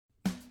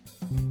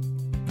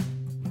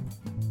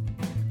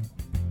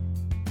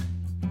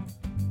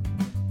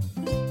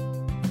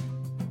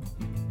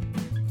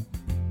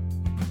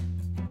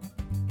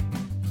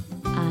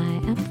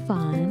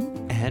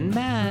and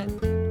Matt.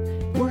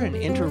 We're an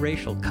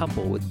interracial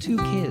couple with 2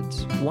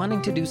 kids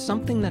wanting to do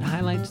something that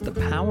highlights the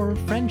power of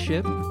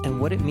friendship and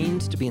what it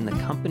means to be in the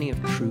company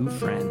of true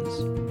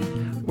friends.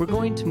 We're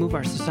going to move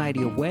our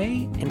society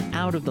away and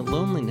out of the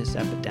loneliness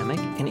epidemic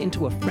and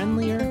into a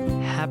friendlier,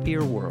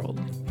 happier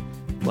world.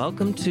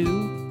 Welcome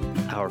to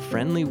Our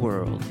Friendly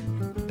World.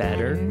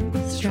 Better,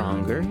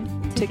 stronger,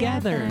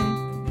 together.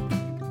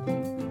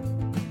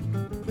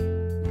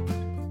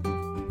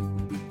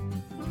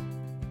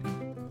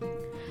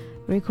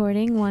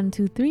 Recording 1,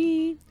 2,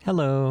 3.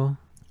 Hello.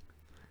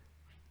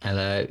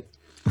 Hello.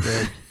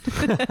 Good.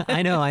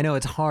 I know.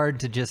 It's hard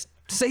to just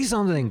say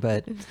something,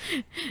 but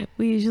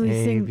We usually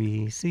A, sing.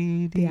 B,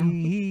 C, D,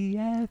 E,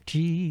 F,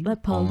 G.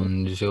 Let Paul.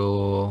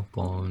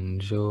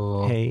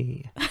 Bonjour.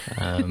 Hey.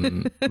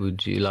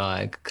 Would you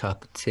like a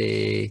cup of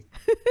tea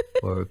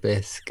or a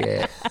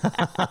biscuit?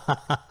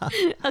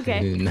 Okay.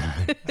 Who knows?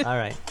 All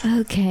right.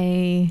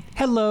 Okay.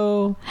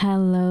 Hello.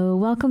 Hello.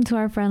 Welcome to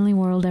Our Friendly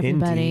World,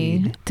 everybody.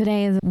 Indeed.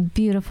 Today is a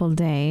beautiful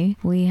day.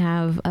 We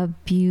have a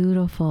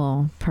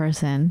beautiful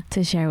person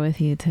to share with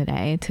you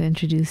today, to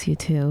introduce you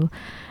to.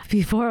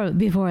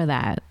 Before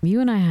that, you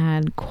and I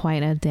had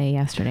quite a day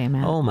yesterday,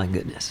 Matt. Oh my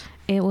goodness.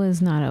 It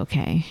was not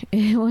okay.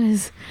 It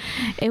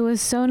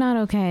was so not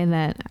okay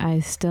that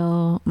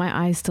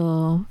my eyes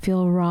still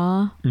feel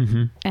raw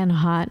Mm-hmm. and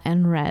hot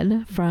and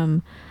red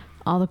from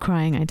all the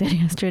crying I did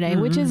yesterday,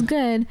 which is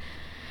good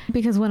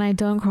because when I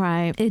don't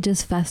cry, it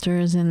just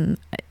festers and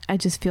I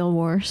just feel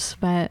worse.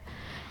 But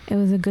it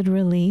was a good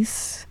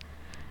release.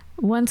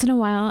 Once in a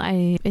while,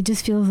 it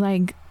just feels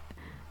like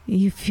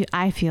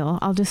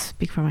I'll just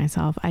speak for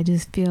myself. I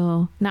just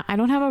feel, now I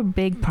don't have a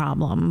big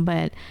problem,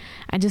 but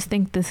I just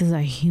think this is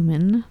a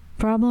human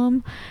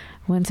problem.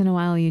 Once in a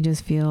while, you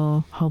just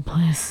feel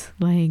hopeless,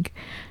 like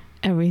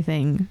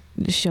everything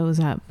shows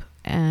up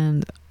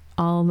and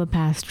all the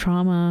past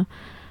trauma,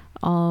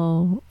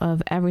 all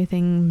of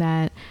everything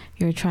that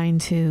you're trying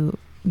to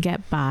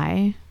get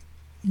by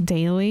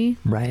daily.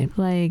 Right.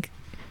 Like,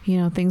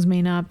 things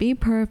may not be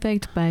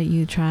perfect, but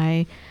you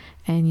try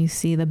and you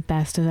see the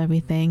best of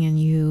everything and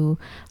you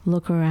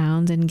look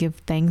around and give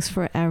thanks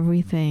for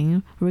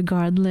everything,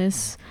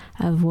 regardless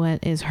of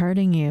what is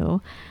hurting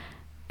you.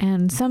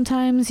 And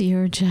sometimes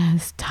you're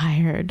just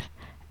tired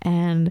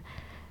and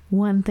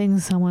one thing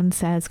someone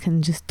says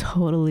can just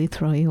totally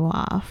throw you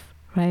off,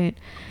 right?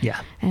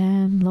 Yeah.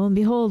 And lo and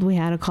behold, we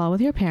had a call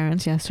with your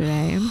parents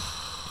yesterday.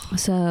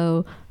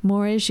 So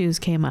more issues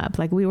came up.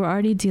 Like, we were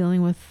already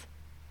dealing with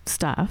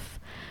stuff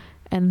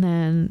and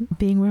then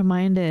being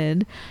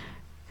reminded,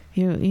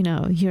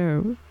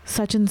 you're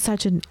such and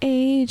such an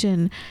age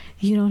and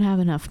you don't have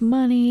enough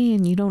money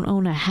and you don't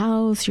own a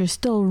house. You're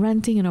still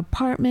renting an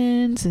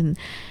apartment and,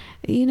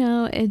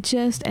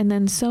 and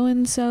then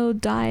so-and-so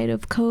died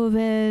of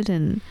COVID.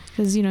 And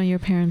because, your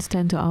parents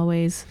tend to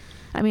always,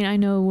 I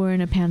know we're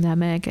in a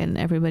pandemic and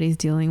everybody's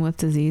dealing with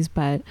disease,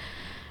 but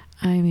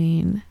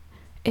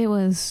it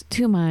was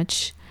too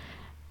much.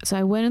 So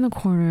I went in the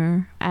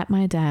corner at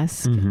my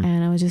desk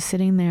and I was just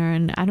sitting there,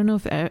 and I don't know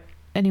if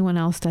anyone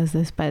else does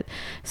this, but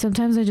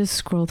sometimes I just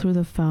scroll through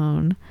the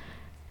phone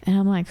and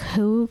I'm like,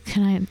 who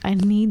can I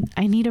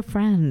need a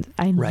friend.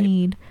 I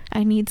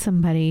need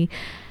somebody.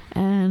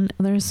 And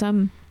there's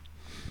some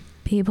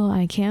people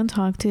I can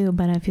talk to,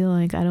 but I feel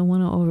like I don't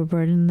want to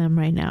overburden them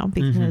right now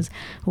because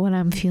what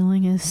I'm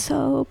feeling is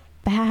so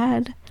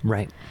bad.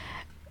 Right.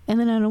 And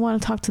then I don't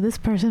want to talk to this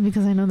person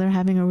because I know they're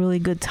having a really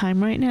good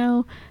time right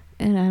now.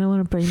 And I don't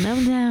want to bring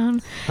them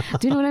down.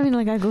 Do you know what I mean?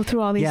 Like, I go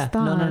through all these thoughts.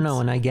 No.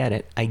 And I get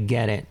it.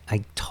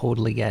 I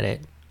totally get it.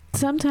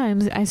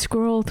 Sometimes I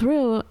scroll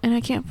through and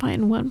I can't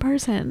find one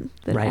person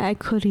that I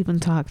could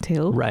even talk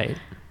to. Right.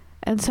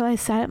 And so I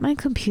sat at my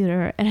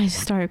computer and I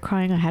just started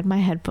crying. I had my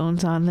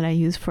headphones on that I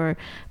use for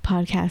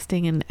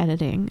podcasting and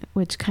editing,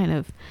 which kind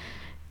of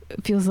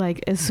feels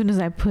like as soon as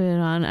I put it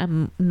on,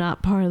 I'm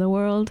not part of the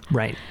world.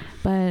 Right.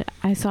 But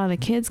I saw the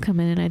kids come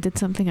in and I did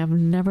something I've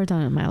never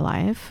done in my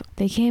life.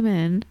 They came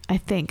in, I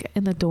think,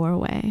 in the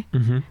doorway.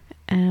 And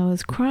I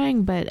was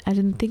crying, but I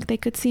didn't think they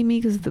could see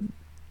me because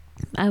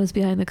I was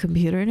behind the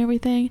computer and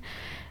everything.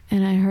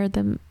 And I heard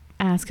them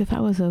ask if I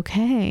was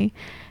okay.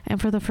 And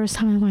for the first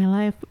time in my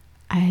life,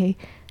 I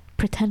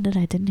pretended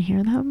I didn't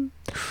hear them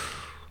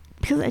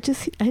because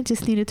I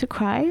just needed to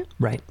cry.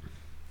 Right.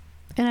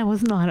 And I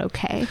was not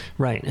okay.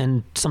 Right.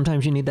 And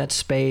sometimes you need that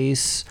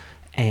space,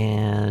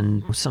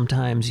 and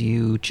sometimes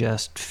you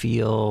just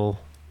feel,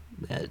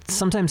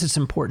 sometimes it's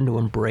important to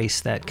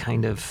embrace that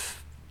kind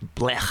of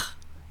blech.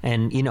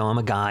 And, I'm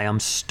a guy, I'm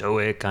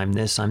stoic, I'm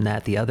this, I'm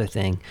that, the other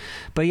thing.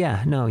 But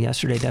yeah, no,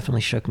 yesterday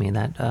definitely shook me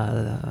that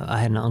I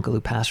had an uncle who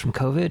passed from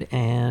COVID,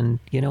 and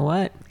you know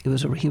what? He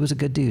was a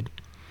good dude.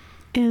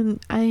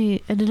 And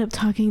I ended up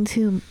talking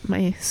to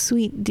my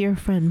sweet dear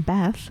friend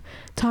Beth,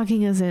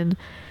 talking as in,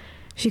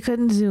 she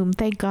couldn't Zoom,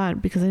 thank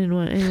God, because I didn't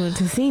want anyone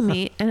to see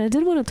me. And I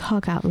did want to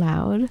talk out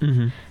loud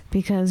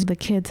because the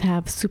kids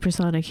have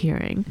supersonic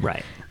hearing.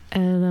 Right.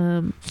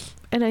 And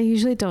I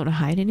usually don't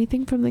hide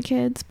anything from the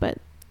kids, but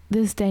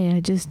this day I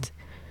just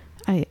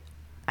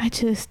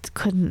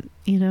couldn't,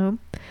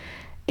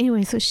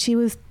 Anyway, so she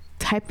was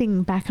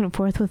typing back and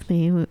forth with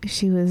me.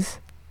 She was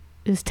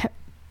just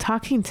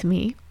talking to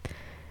me,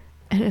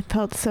 and it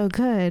felt so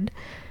good.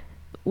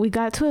 We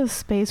got to a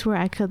space where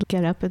I could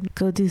get up and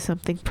go do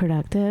something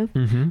productive.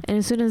 Mm-hmm. And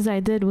as soon as I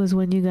did was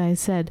when you guys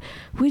said,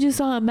 we just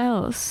saw a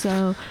mouse.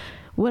 So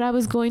what I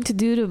was going to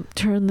do to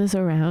turn this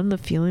around, the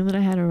feeling that I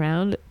had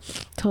around,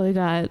 totally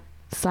got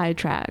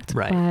sidetracked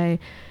by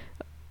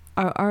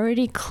our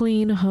already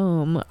clean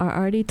home, our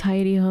already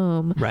tidy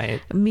home.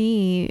 Right.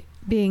 Me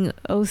being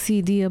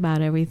OCD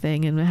about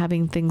everything and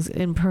having things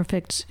in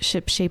perfect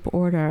ship-shape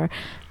order.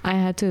 I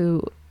had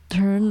to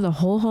turn the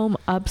whole home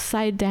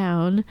upside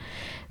down,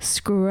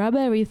 scrub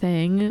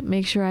everything,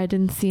 make sure I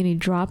didn't see any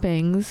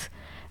droppings,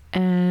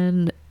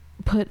 and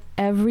put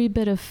every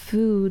bit of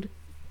food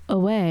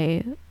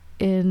away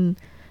in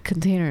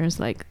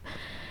containers, like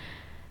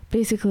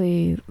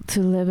basically to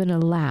live in a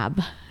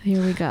lab.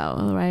 Here we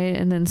go, right?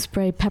 And then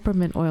spray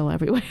peppermint oil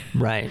everywhere.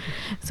 Right.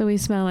 So we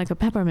smell like a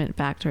peppermint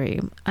factory.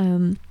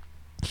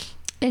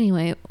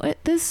 Anyway,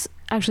 this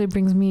actually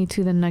brings me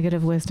to the nugget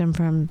of wisdom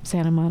from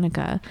Santa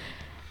Monica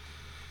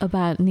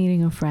about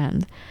needing a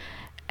friend.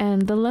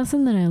 And the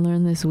lesson that I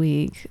learned this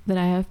week, that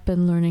I have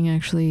been learning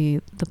actually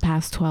the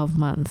past 12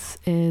 months,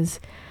 is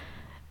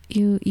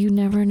you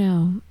never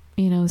know.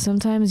 You know,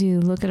 sometimes you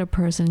look at a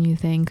person and you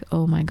think,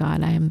 oh my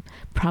God, I am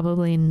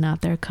probably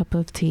not their cup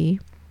of tea.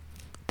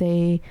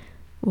 They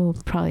will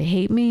probably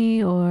hate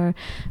me, or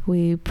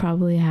we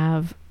probably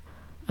have,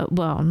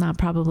 well, not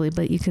probably,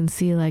 but you can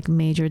see like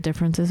major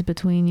differences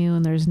between you,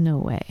 and there's no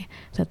way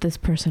that this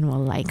person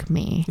will like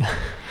me.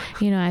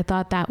 You know, I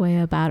thought that way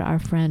about our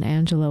friend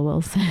Angela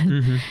Wilson,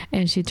 Mm-hmm.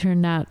 and she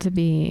turned out to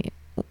be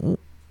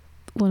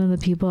one of the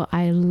people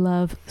I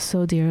love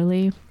so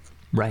dearly.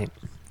 Right.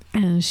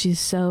 And she's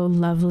so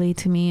lovely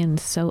to me and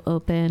so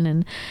open,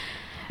 and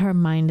her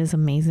mind is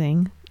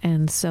amazing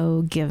and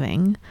so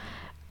giving.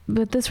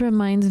 But this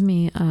reminds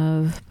me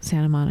of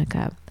Santa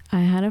Monica.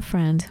 I had a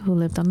friend who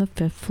lived on the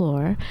 5th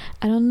floor.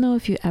 I don't know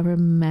if you ever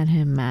met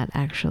him, Matt,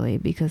 actually,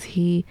 because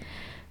he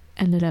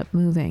ended up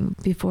moving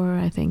before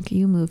I think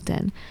you moved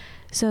in.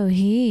 So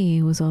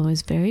he was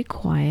always very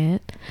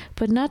quiet,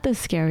 but not the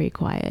scary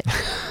quiet.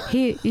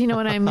 He, you know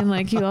what I mean?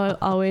 Like you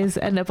always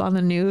end up on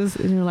the news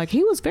and you're like,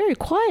 he was very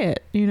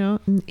quiet, you know?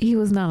 He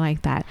was not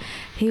like that.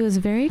 He was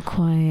very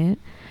quiet,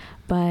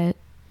 but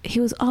he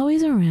was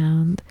always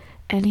around,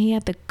 and he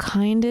had the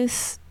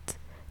kindest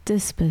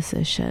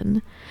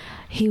disposition.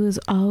 He was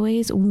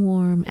always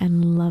warm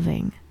and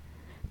loving,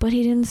 but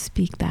he didn't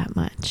speak that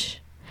much.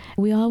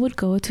 We all would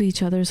go to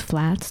each other's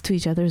flats, to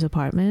each other's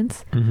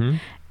apartments, Mm-hmm.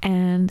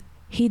 and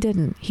he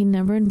didn't. He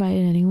never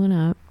invited anyone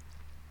up.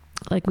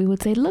 Like we would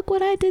say, look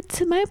what I did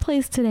to my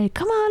place today.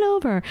 Come on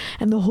over.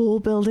 And the whole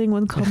building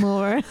would come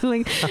over.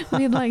 Like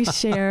we'd like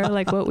share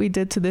like what we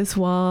did to this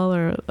wall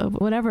or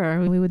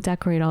whatever. We would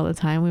decorate all the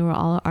time. We were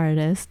all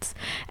artists,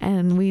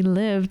 and we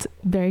lived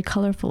very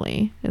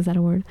colorfully. Is that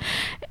a word?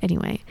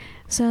 Anyway,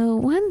 so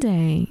one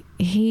day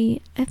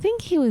I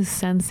think he was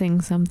sensing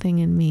something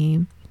in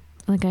me,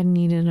 like I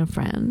needed a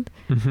friend.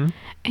 Mm-hmm.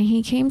 And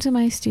he came to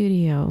my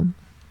studio.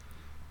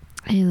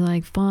 He's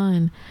like,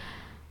 Fawn,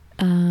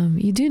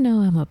 you do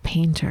know I'm a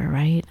painter,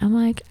 right? I'm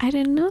like, I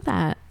didn't know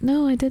that.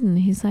 No, I didn't.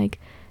 He's like,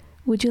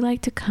 would you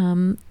like to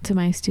come to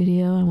my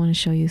studio? I want to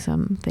show you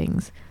some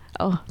things.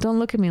 Oh, don't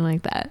look at me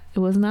like that. It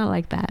was not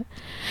like that.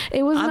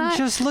 It was I'm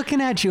just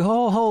looking at you.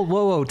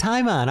 Whoa,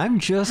 time on. I'm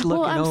just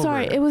looking over. Well, I'm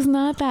sorry. It was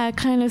not that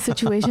kind of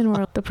situation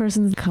where the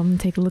person's come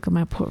take a look at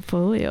my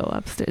portfolio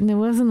upstairs. And it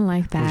wasn't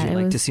like that. Would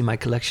you like to see my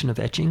collection of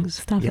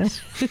etchings? Stop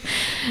Yes. it.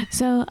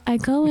 So I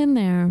go in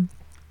there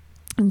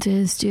into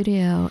his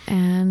studio,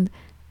 and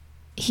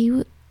he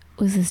was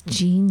this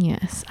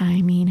genius.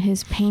 I mean,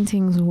 his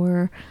paintings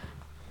were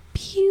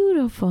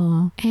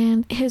beautiful,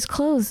 and his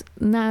clothes,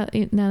 now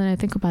that I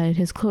think about it,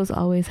 his clothes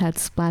always had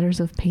splatters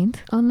of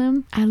paint on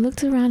them. I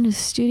looked around his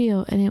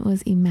studio and it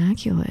was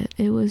immaculate.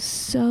 It was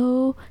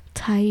so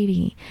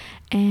tidy,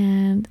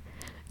 and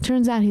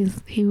turns out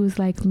he was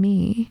like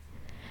me.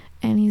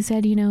 And he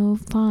said, you know,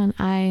 Fawn,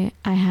 I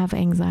have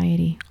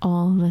anxiety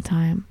all the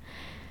time,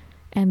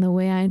 and the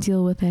way I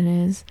deal with it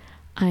is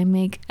I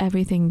make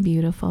everything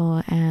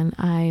beautiful, and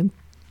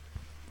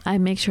I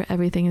make sure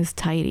everything is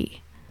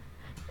tidy.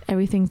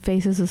 Everything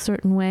faces a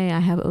certain way. I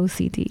have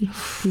OCD,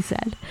 he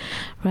said,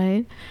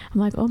 right? I'm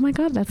like, oh my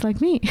God, that's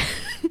like me.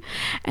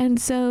 And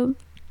so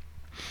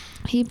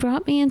he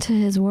brought me into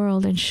his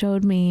world and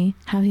showed me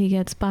how he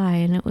gets by.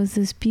 And it was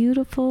this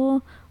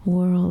beautiful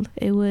world.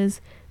 It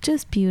was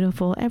just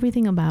beautiful.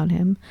 Everything about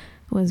him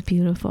was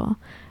beautiful.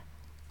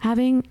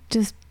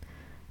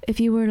 If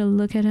you were to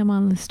look at him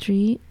on the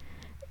street,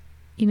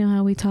 you know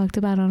how we talked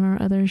about on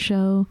our other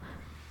show,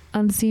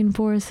 unseen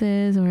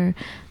forces, or,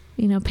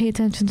 you know, pay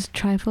attention to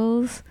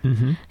trifles.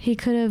 Mm-hmm. He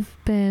could have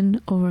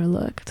been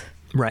overlooked.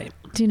 Right.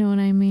 Do you know what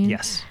I mean?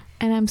 Yes.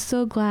 And I'm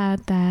so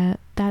glad that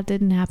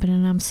didn't happen.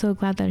 And I'm so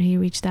glad that he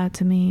reached out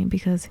to me,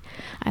 because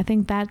I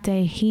think that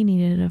day he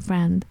needed a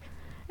friend,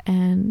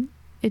 and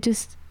it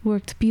just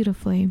worked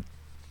beautifully.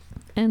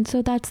 And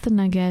so that's the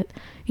nugget.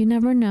 You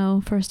never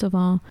know, first of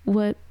all,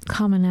 what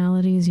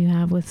commonalities you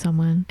have with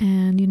someone,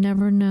 and you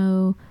never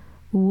know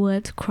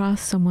what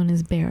cross someone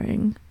is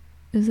bearing.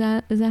 Is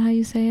that how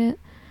you say it?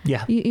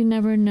 Yeah. You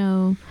never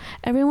know.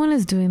 Everyone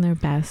is doing their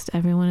best.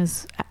 Everyone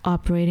is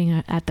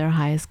operating at their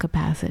highest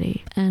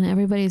capacity, and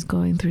everybody's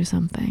going through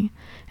something.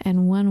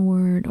 And one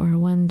word or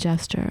one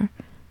gesture.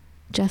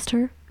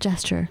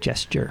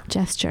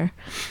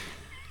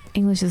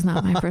 English is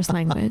not my first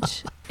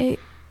language. It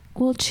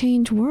will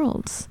change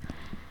worlds.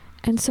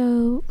 And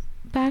so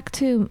back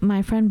to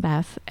my friend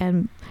Beth,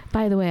 and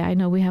by the way, I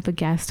know we have a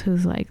guest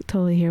who's like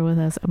totally here with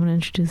us. I'm going to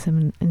introduce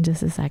him in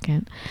just a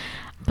second.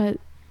 But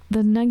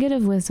the nugget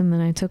of wisdom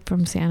that I took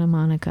from Santa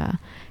Monica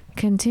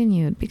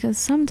continued, because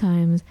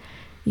sometimes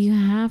you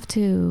have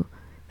to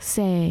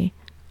say,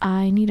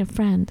 I need a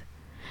friend.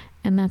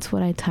 And that's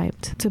what I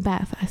typed to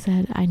Beth. I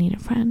said, I need a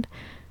friend.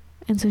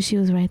 And so she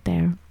was right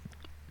there.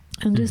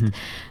 And just,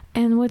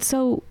 and what's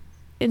so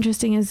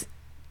interesting is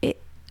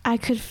I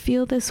could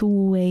feel this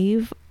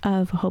wave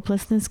of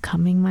hopelessness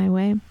coming my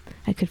way.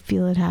 I could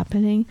feel it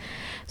happening.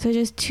 So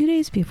just 2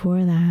 days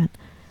before that,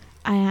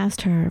 I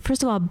asked her,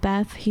 first of all,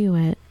 Beth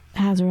Hewitt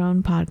has her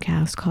own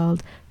podcast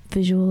called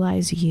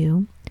Visualize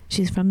You.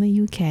 She's from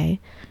the UK.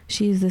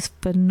 She's this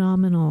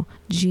phenomenal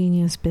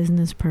genius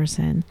business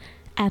person.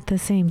 At the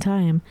same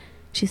time,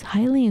 she's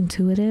highly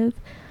intuitive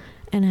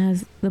and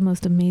has the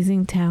most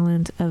amazing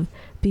talent of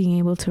being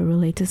able to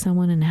relate to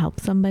someone and help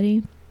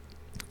somebody.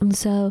 And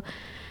so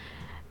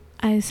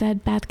I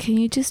said, Beth, can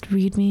you just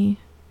read me?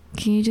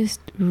 Can you just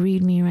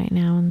read me right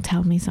now and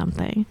tell me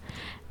something?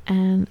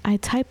 And I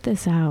typed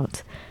this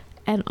out.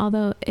 And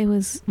although it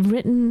was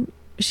written,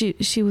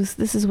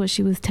 this is what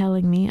she was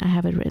telling me. I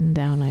have it written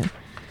down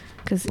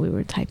because we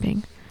were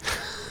typing.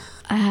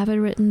 I have it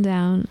written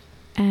down.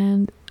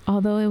 And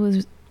although it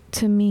was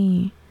to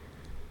me,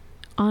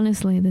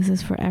 honestly, this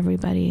is for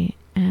everybody.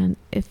 And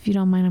if you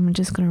don't mind, I'm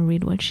just going to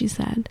read what she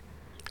said.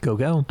 Go.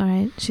 All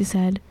right. She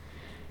said,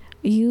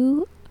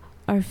 you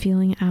are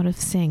feeling out of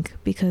sync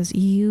because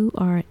you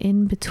are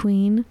in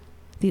between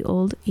the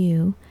old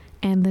you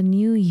and the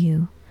new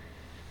you.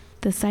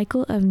 The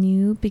cycle of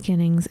new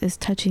beginnings is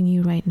touching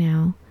you right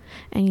now,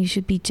 and you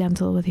should be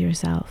gentle with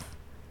yourself.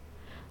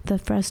 The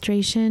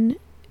frustration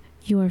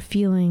you are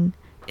feeling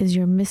is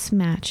your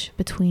mismatch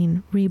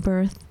between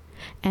rebirth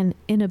and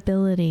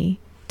inability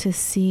to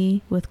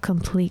see with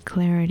complete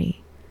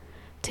clarity.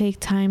 Take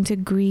time to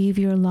grieve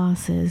your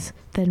losses,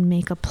 then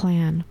make a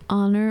plan.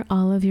 Honor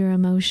all of your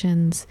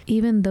emotions,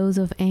 even those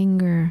of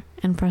anger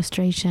and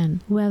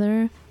frustration,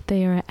 whether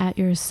they are at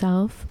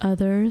yourself,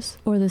 others,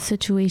 or the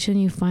situation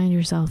you find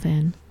yourself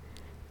in.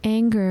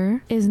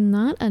 Anger is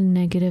not a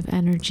negative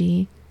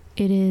energy.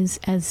 It is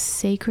as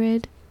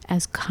sacred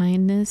as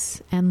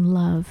kindness and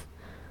love.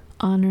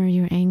 Honor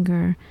your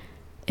anger.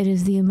 It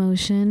is the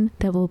emotion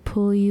that will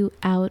pull you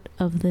out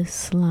of this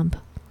slump.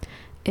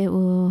 It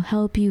will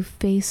help you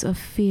face a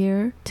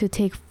fear to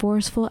take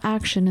forceful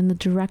action in the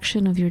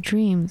direction of your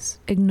dreams.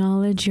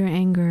 Acknowledge your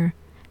anger,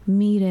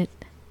 meet it,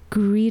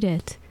 greet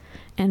it,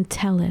 and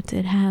tell it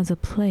has a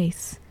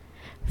place.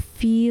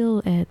 Feel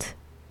it,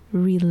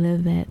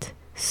 relive it,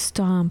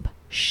 stomp,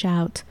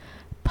 shout,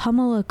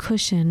 pummel a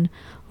cushion,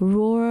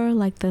 roar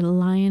like the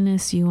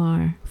lioness you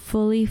are.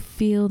 Fully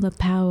feel the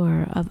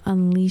power of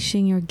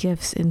unleashing your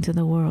gifts into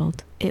the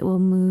world. It will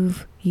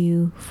move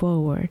you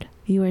forward.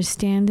 You are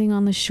standing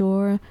on the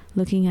shore,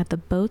 looking at the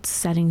boats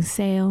setting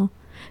sail,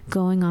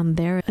 going on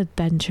their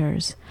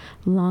adventures,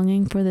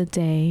 longing for the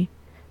day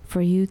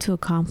for you to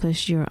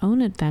accomplish your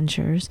own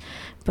adventures,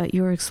 but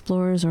your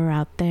explorers are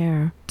out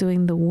there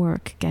doing the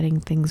work, getting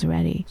things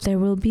ready. There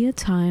will be a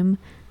time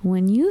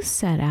when you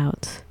set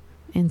out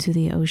into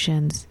the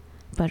oceans,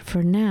 but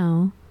for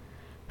now,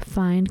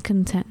 find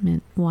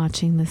contentment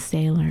watching the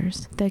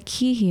sailors. The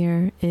key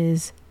here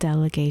is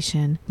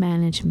delegation,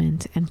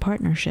 management, and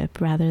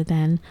partnership rather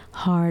than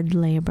hard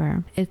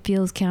labor. It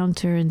feels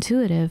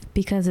counterintuitive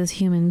because as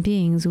human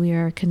beings, we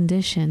are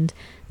conditioned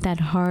that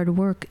hard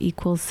work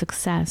equals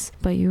success,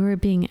 but you are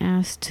being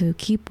asked to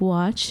keep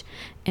watch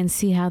and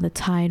see how the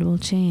tide will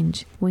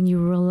change when you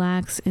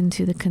relax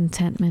into the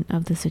contentment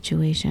of the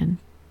situation.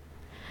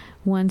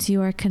 Once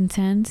you are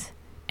content,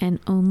 and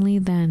only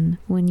then,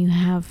 when you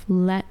have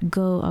let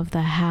go of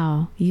the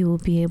how, you will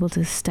be able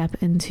to step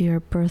into your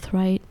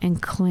birthright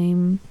and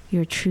claim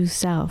your true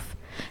self.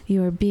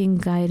 You are being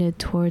guided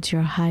towards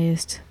your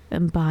highest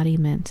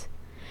embodiment.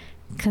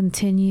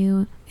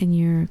 Continue in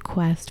your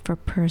quest for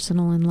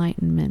personal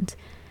enlightenment.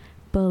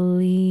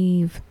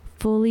 Fully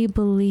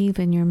believe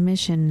in your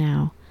mission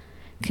now.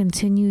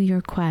 Continue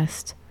your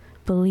quest.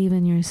 Believe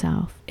in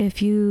yourself.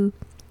 If you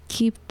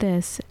keep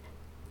this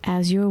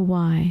as your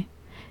why,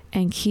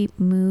 and keep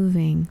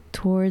moving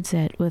towards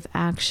it with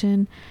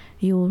action,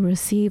 you will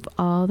receive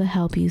all the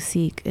help you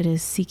seek. It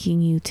is seeking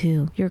you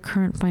too. Your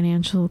current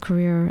financial,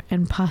 career,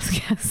 and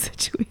podcast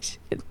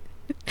situation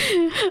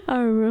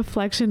are a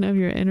reflection of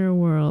your inner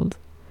world.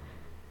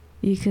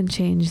 You can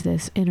change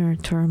this inner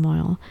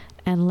turmoil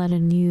and let a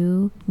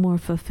new, more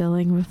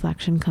fulfilling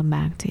reflection come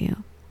back to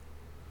you.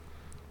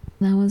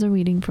 That was a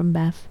reading from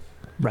Beth.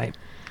 Right.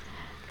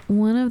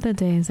 One of the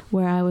days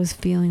where I was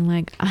feeling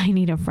like I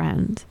need a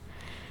friend.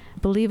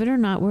 Believe it or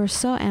not, we're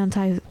so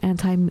anti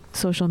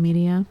social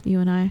media, you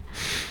and I.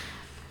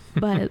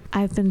 But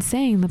I've been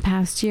saying the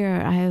past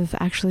year, I have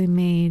actually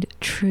made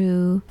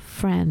true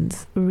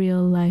friends,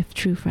 real life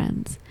true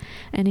friends.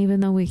 And even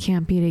though we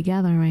can't be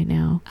together right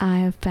now,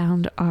 I'm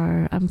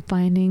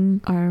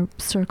finding our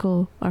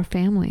circle, our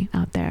family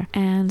out there.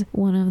 And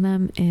one of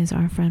them is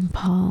our friend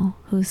Paul,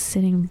 who's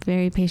sitting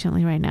very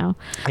patiently right now.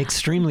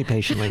 Extremely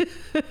patiently,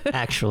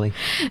 actually.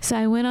 So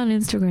I went on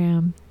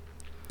Instagram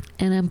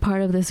and I'm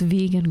part of this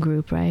vegan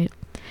group, right?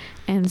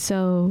 And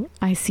so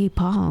I see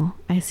Paul.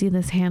 I see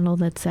this handle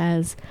that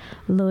says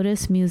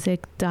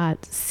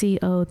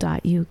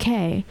lotusmusic.co.uk.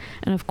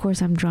 And of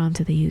course I'm drawn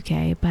to the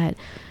UK, but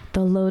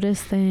the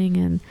Lotus thing,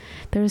 and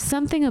there's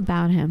something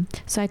about him.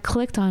 So I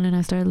clicked on it and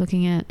I started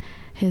looking at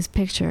his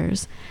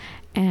pictures.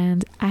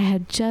 And I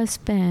had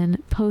just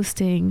been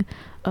posting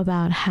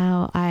about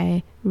how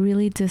I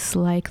really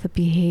dislike the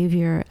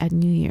behavior at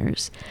New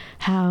Year's,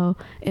 how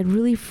it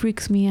really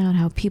freaks me out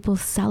how people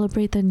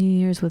celebrate the New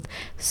Year's with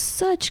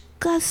such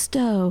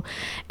gusto,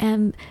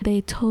 and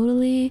they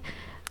totally,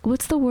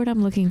 what's the word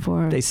I'm looking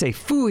for? They say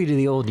phooey to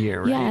the old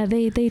year, right? Yeah,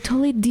 they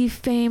totally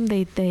defame.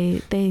 They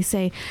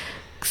say,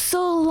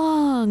 so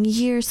long,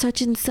 year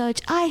such and such.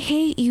 I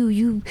hate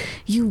you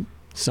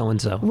So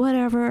and so.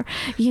 Whatever,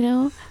 you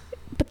know.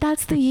 But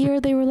that's the year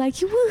they were like,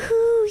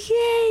 woohoo,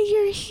 yay,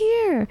 you're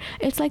here.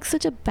 It's like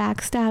such a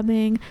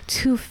backstabbing,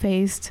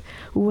 two-faced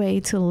way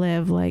to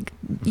live. Like,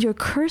 you're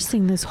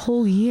cursing this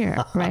whole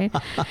year, right?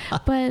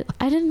 But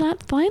I did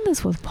not find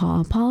this with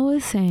Paul. Paul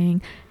was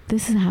saying,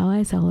 this is how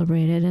I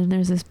celebrated. And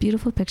there's this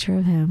beautiful picture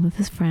of him with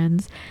his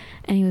friends.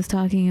 And he was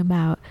talking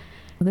about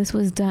this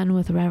was done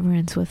with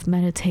reverence, with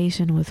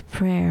meditation, with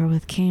prayer,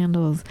 with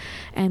candles,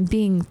 and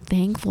being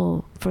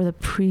thankful for the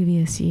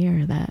previous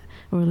year that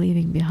we're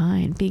leaving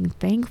behind, being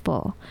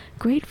thankful,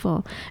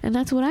 grateful. And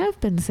that's what I've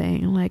been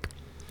saying. Like,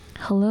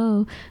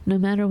 hello, no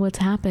matter what's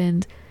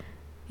happened,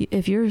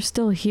 if you're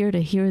still here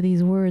to hear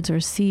these words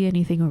or see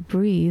anything or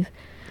breathe,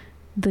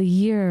 the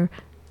year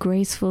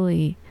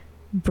gracefully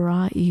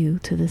brought you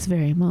to this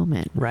very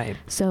moment. Right.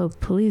 So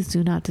please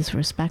do not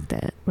disrespect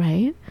it,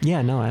 right?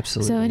 Yeah, no,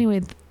 absolutely. So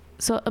anyway,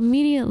 so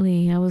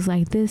immediately I was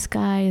like, this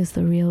guy is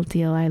the real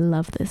deal. I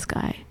love this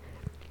guy.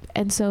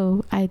 And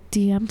so I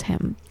DM'd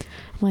him.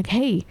 I'm like,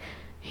 hey.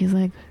 He's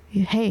like,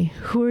 hey,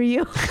 who are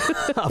you?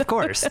 Of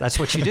course, that's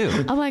what you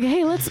do. I'm like,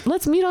 hey,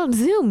 let's meet on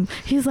Zoom.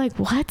 He's like,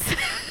 what?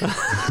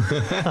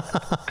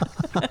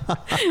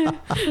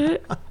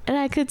 And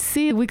I could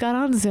see, we got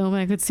on Zoom,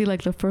 and I could see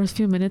like the first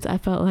few minutes, I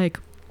felt like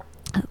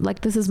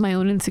this is my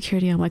own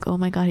insecurity. I'm like, oh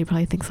my God, he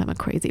probably thinks I'm a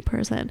crazy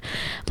person.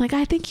 I'm like,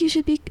 I think you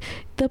should be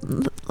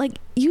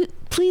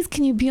please,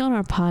 can you be on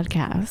our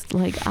podcast?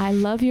 Like, I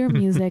love your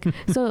music.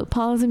 So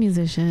Paul is a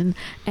musician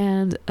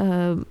and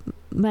a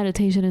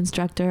meditation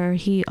instructor.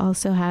 He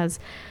also has,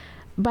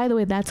 by the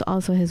way, that's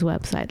also his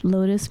website,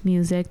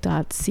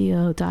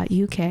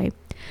 lotusmusic.co.uk.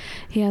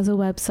 He has a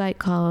website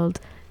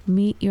called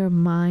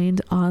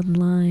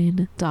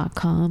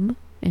meetyourmindonline.com.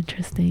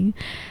 Interesting.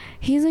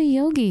 He's a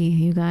yogi,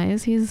 you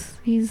guys. He's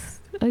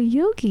a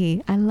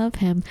yogi. I love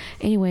him.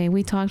 Anyway,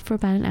 we talked for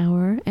about an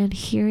hour, and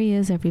here he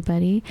is,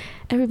 everybody.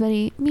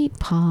 Everybody, meet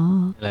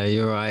Paul. Hello,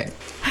 you're right.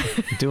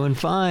 Doing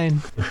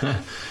fine.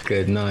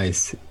 Good,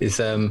 nice. It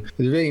was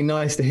really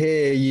nice to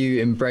hear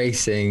you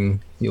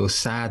embracing your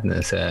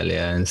sadness earlier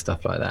and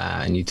stuff like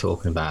that, and you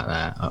talking about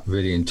that. I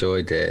really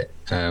enjoyed it.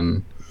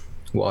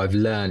 What I've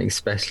learned,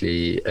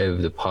 especially over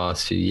the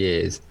past few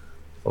years,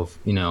 I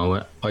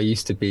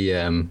used to be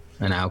an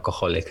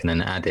alcoholic and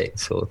an addict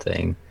sort of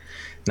thing.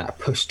 That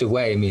pushed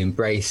away me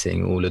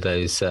embracing all of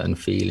those certain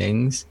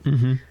feelings.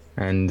 Mm-hmm.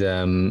 And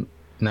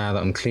now that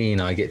I'm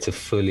clean, I get to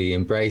fully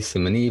embrace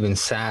them. And even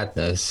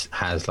sadness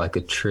has like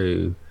a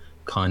true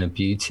kind of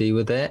beauty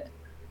with it.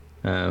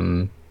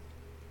 In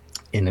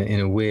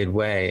a weird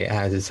way, it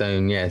has its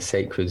own,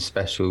 sacred,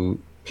 special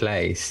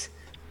place.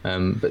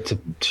 But to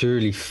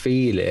truly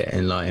feel it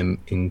and like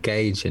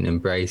engage and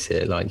embrace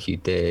it like you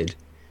did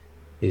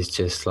is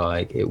just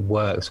like, it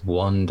works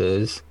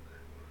wonders.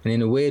 And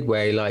in a weird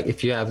way, like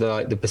if you have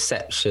the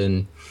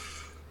perception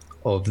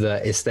of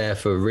that it's there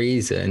for a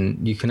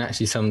reason, you can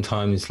actually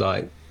sometimes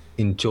like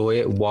enjoy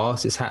it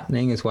whilst it's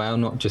happening as well,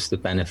 not just the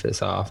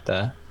benefits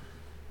after.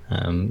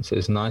 So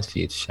it's nice for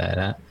you to share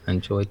that. I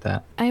enjoyed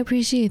that. I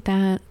appreciate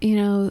that.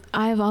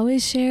 I've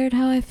always shared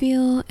how I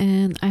feel,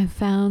 and I've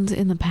found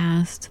in the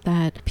past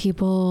that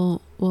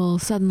people will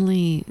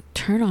suddenly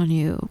turn on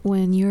you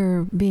when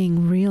you're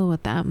being real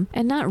with them.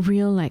 And not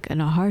real like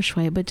in a harsh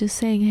way, but just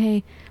saying,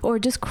 hey, or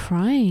just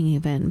crying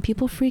even.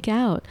 People freak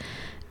out.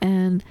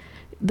 And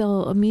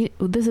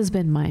this has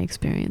been my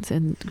experience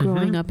and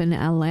growing up in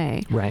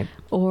LA, right,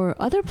 or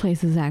other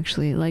places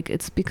actually, like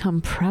it's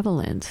become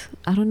prevalent.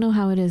 I don't know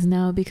how it is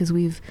now because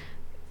we've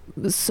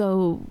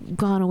so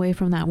gone away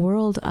from that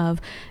world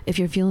of, if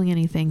you're feeling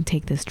anything,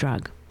 take this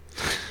drug.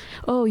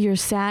 oh, you're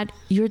sad,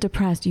 you're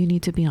depressed, you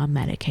need to be on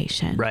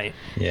medication. Right.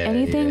 Yeah,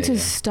 Anything to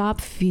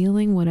stop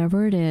feeling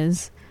whatever it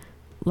is,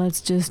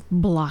 let's just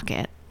block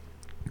it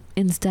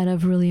instead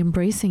of really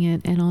embracing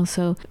it. And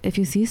also, if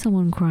you see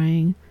someone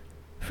crying,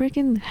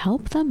 freaking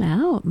help them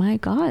out. My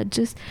God,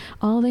 just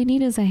all they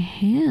need is a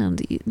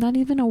hand, not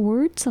even a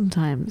word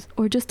sometimes,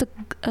 or just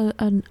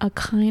a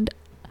kind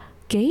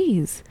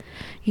gaze.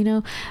 You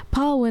know,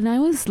 Paul, when I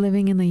was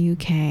living in the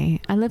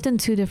UK, I lived in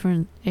two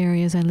different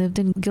areas. I lived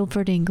in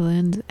Guildford,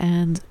 England,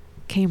 and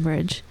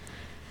Cambridge.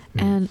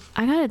 And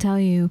I gotta tell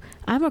you,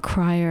 I'm a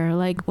crier.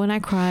 Like, when I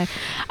cry,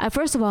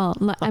 first of all,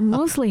 I'm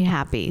mostly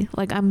happy.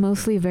 Like, I'm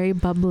mostly very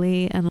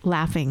bubbly and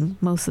laughing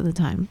most of the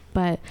time.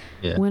 But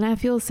when I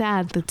feel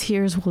sad, the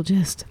tears will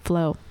just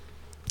flow.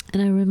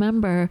 And I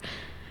remember,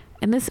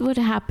 and this would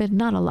happen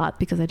not a lot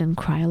because I didn't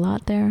cry a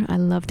lot there. I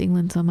loved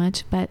England so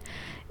much, but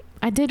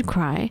I did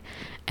cry.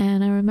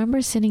 And I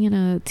remember sitting in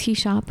a tea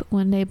shop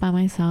one day by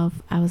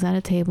myself. I was at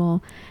a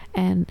table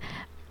and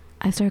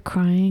I started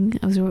crying.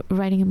 I was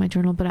writing in my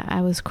journal, but I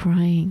was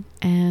crying.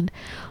 And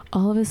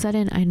all of a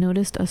sudden, I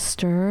noticed a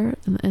stir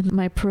in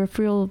my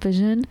peripheral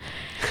vision.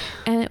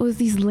 And it was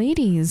these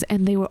ladies,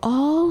 and they were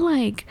all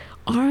like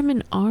arm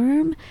in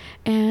arm.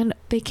 And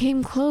they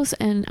came close,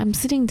 and I'm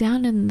sitting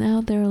down, and now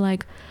they're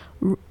like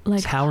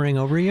towering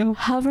over you,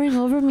 hovering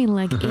over me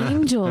like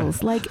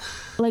angels, like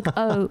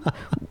a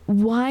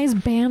wise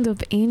band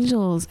of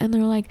angels. And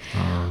they're like,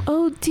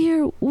 oh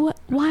dear,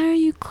 why are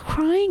you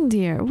crying,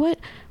 dear?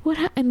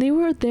 And they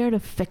were there to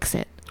fix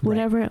it,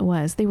 whatever it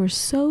was. They were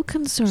so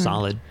concerned.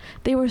 Solid.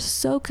 They were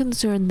so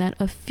concerned that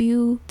a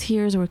few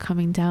tears were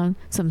coming down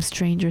some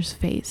stranger's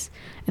face,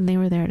 and they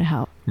were there to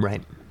help.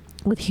 Right.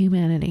 With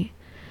humanity.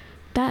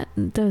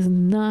 That does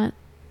not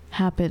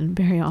happen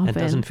very often. It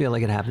doesn't feel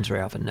like it happens very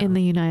often, no. In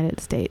the United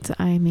States.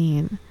 I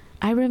mean,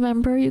 I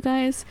remember, you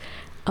guys,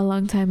 a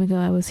long time ago,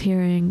 I was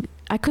hearing,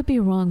 I could be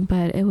wrong,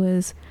 but it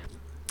was,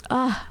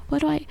 I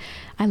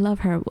love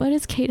her. What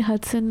is Kate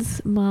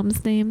Hudson's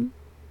mom's name?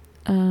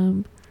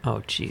 Oh,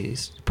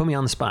 jeez. Put me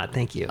on the spot.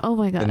 Thank you. Oh,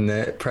 my God.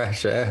 And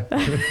pressure.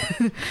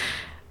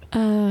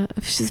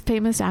 She's a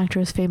famous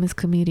actress, famous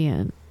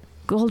comedian.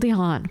 Goldie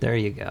Hawn. There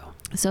you go.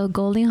 So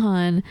Goldie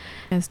Hawn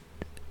has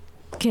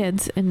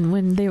kids, and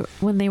when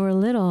they were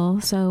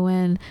little, so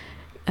when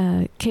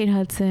Kate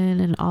Hudson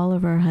and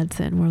Oliver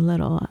Hudson were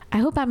little, I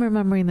hope I'm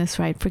remembering this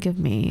right, forgive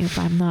me if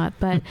I'm not,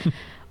 but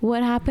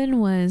what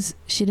happened was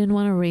she didn't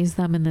want to raise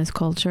them in this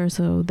culture,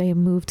 so they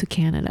moved to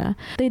Canada.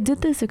 They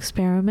did this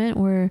experiment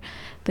where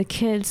the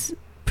kids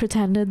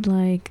pretended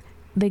like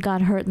they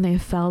got hurt and they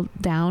fell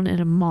down in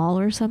a mall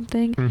or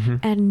something,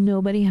 and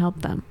nobody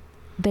helped them.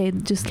 They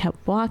just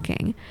kept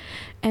walking.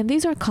 And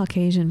these are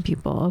Caucasian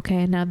people,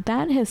 okay? Now,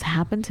 that has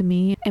happened to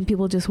me, and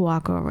people just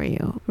walk over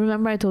you.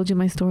 Remember I told you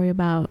my story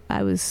about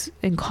I was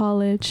in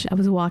college, I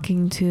was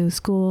walking to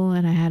school,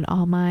 and I had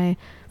all my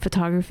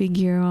photography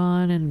gear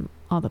on and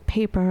all the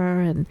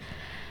paper and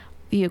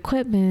the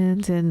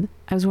equipment, and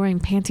I was wearing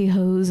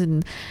pantyhose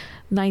and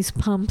nice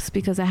pumps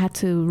because I had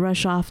to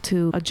rush off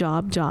to a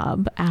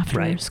job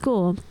after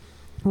school,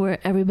 where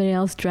everybody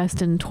else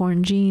dressed in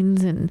torn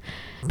jeans and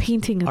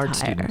painting attire. Art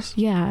students.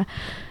 Yeah.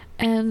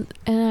 And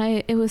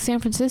it was San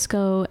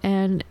Francisco,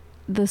 and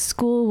the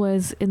school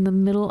was in the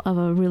middle of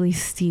a really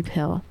steep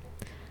hill.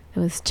 It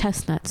was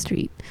Chestnut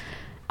Street.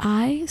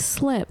 I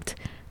slipped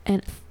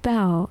and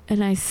fell,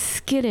 and I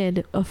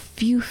skidded a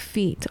few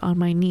feet on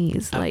my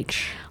knees, like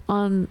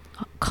on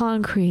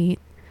concrete,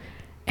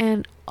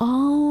 and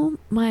all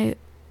my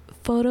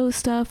photo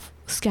stuff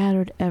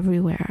scattered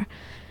everywhere.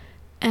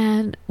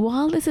 And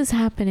while this is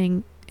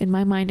happening in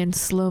my mind in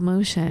slow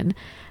motion,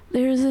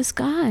 there's this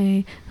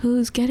guy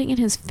who's getting in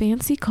his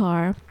fancy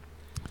car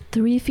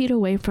 3 feet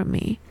away from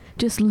me,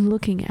 just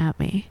looking at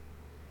me.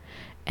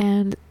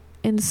 And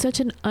in such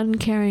an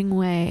uncaring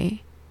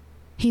way,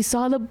 he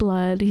saw the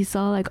blood, he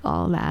saw like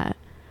all that.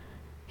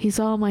 He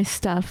saw my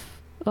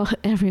stuff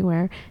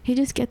everywhere. He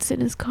just gets in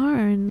his car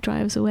and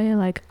drives away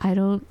like, I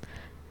don't,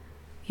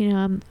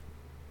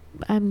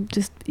 I'm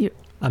just...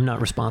 I'm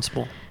not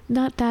responsible.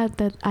 Not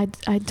that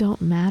I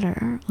don't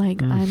matter.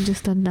 Like, I'm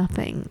just a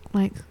nothing.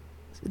 Like,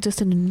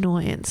 just an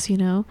annoyance,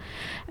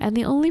 And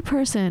the only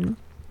person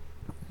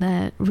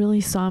that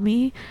really saw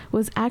me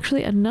was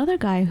actually another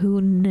guy who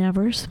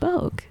never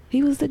spoke.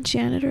 He was the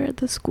janitor at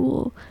the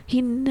school.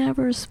 He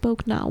never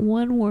spoke, not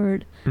one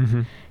word.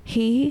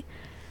 He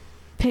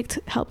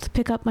helped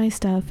pick up my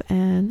stuff,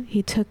 and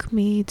he took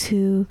me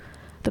to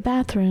the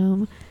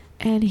bathroom,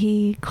 and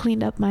he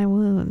cleaned up my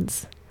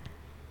wounds.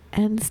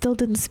 And still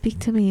didn't speak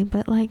to me,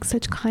 but like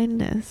such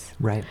kindness.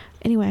 Right.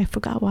 Anyway, I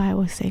forgot why I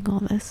was saying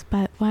all this,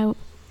 but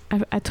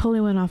I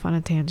totally went off on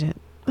a tangent.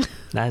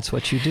 That's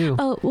what you do.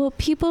 Oh, well,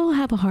 people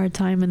have a hard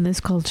time in this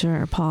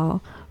culture,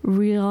 Paul,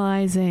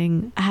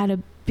 realizing how to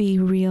be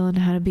real and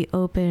how to be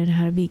open and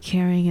how to be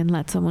caring and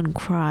let someone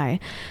cry.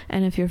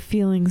 And if you're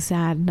feeling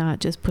sad, not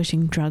just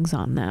pushing drugs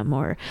on them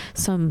or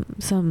some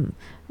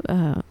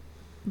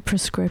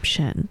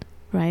prescription.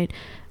 right?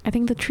 I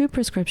think the true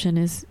prescription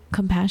is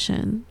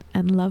compassion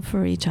and love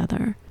for each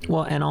other.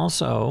 Well, and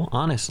also,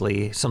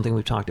 honestly, something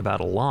we've talked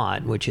about a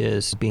lot, which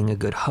is being a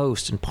good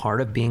host. And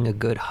part of being a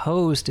good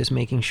host is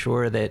making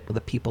sure that the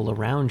people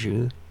around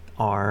you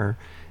are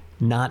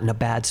not in a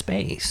bad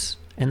space.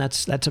 And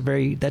that's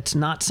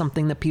not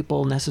something that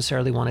people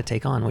necessarily want to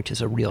take on, which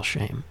is a real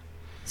shame.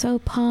 So,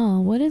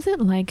 Paul, what is it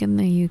like in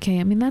the UK?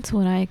 I mean, that's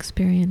what I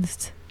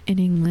experienced in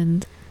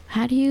England.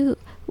 How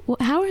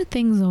are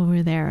things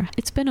over there?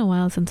 It's been a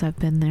while since I've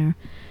been there.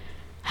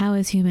 How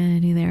is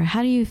humanity there?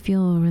 How do you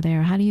feel over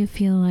there? How do you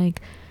feel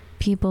like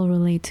people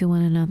relate to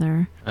one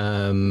another?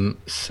 I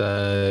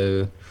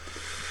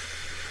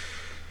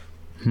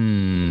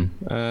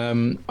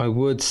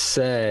would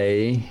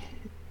say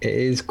it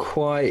is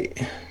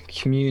quite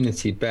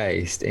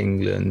community-based.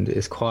 England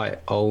is quite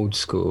old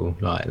school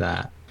like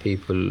that.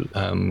 People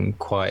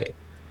quite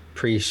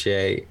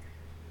appreciate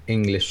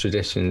English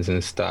traditions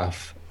and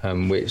stuff,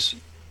 which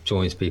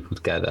joins people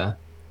together.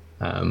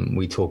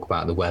 We talk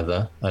about the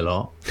weather a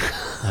lot,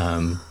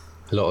 a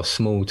lot of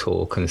small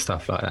talk and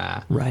stuff like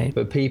that. Right.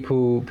 But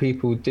people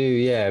will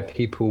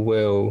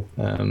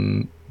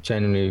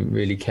generally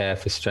really care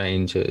for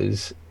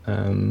strangers.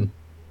 I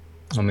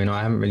mean,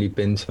 I haven't really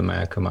been to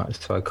America much,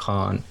 so I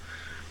can't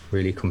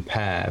really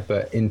compare.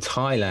 But in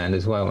Thailand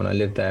as well, when I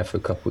lived there for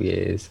a couple of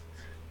years,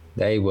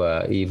 they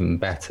were even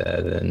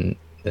better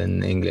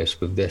than English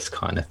with this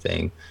kind of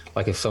thing.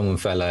 Like if someone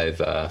fell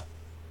over,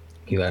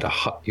 you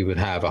would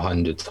have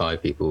 100 Thai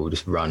people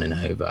just running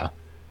over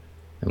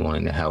and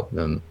wanting to help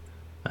them.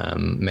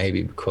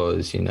 Maybe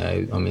because,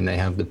 they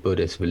have the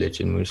Buddhist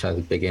religion, which has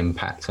a big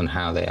impact on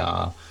how they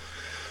are.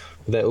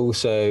 There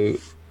also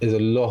is a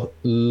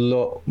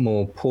lot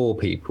more poor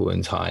people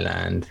in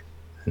Thailand,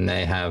 and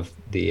they have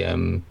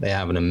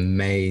an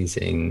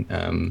amazing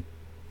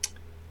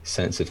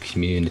sense of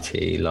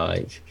community.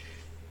 Like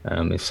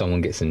if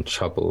someone gets in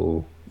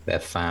trouble, their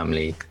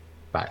family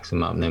backs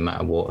them up no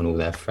matter what, and all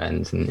their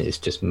friends, and it's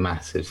just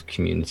massive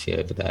community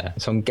over there.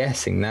 So I'm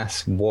guessing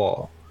that's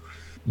what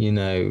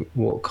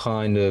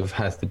kind of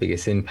has the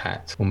biggest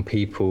impact on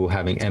people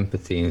having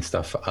empathy and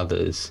stuff for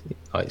others,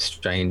 like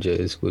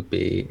strangers, would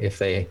be if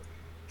they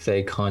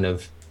kind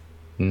of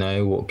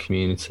know what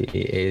community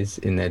is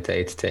in their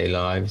day-to-day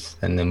lives,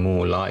 and they're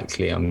more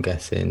likely, I'm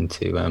guessing,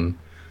 to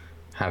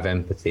have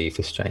empathy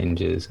for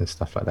strangers and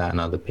stuff like that and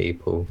other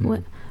people.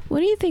 What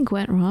do you think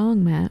went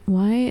wrong, Matt?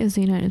 Why is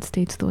the United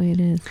States the way it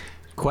is?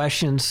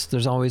 Questions.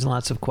 There's always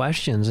lots of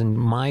questions. And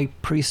my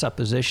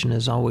presupposition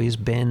has always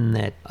been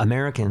that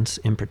Americans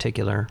in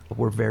particular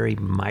were very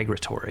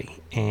migratory,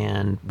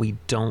 and we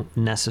don't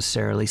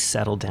necessarily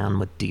settle down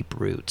with deep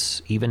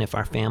roots. Even if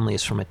our family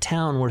is from a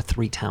town, we're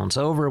 3 towns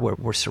over,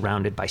 we're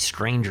surrounded by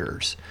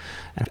strangers.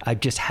 I've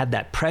just had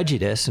that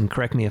prejudice, and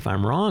correct me if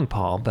I'm wrong,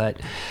 Paul, but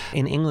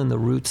in England, the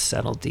roots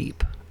settle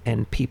deep.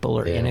 And people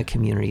are in a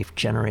community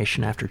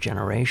generation after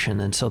generation,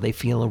 and so they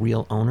feel a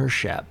real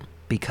ownership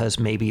because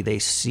maybe they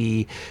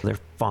see their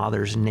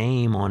father's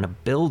name on a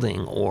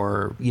building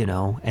or,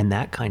 and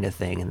that kind of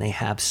thing, and they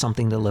have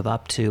something to live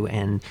up to,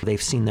 and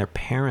they've seen their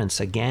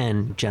parents,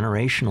 again,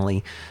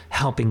 generationally,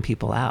 helping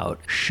people out,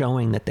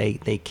 showing that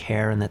they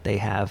care and that they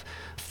have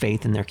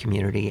faith in their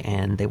community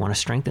and they want to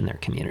strengthen their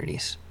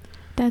communities.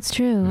 That's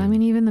true. I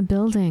mean, even the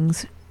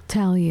buildings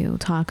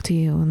talk to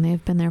you, and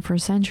they've been there for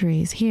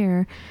centuries.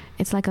 Here,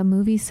 it's like a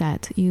movie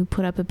set. You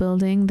put up a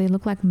building, they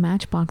look like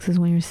matchboxes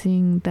when you're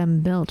seeing them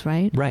built,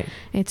 right? Right.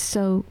 It's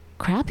so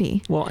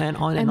crappy. Well, and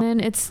then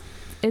it's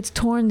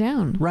torn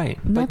down.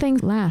 Right. Nothing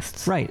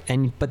lasts. Right.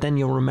 But then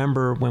you'll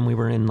remember when we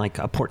were in like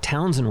a Port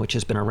Townsend, which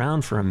has been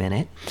around for a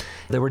minute,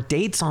 there were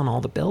dates on all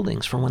the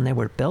buildings from when they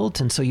were built.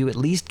 And so you at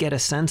least get a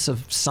sense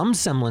of some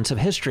semblance of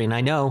history. And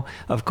I know,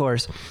 of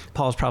course,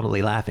 Paul's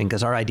probably laughing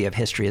because our idea of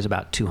history is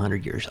about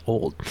 200 years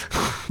old.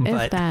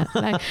 But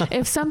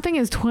if something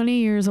is 20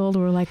 years old,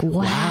 we're like,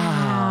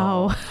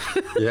 wow.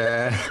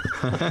 Yeah.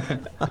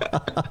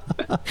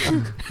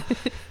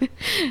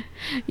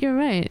 You're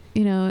right.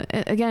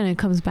 Again, it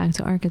comes back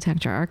to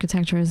architecture.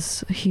 Architecture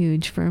is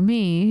huge for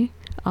me,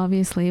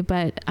 obviously,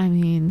 but I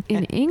mean,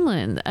 in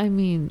England,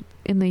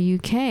 in the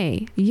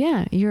UK,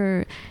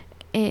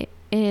 it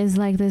is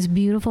like this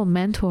beautiful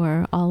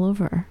mentor all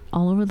over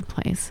the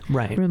place,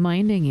 right?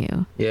 Reminding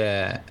you.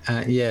 Yeah,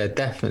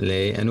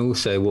 definitely. And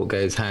also, what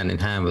goes hand in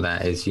hand with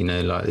that is,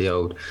 like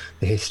the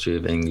history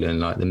of England,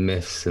 like the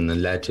myths and the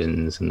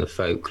legends and the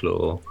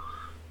folklore.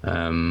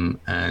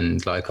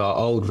 And like our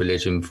old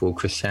religion before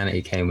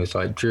Christianity came was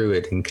like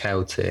Druid and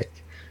Celtic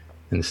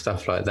and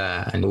stuff like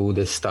that, and all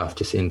this stuff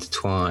just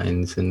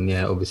intertwines and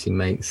obviously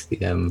makes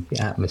the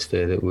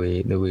atmosphere that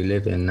we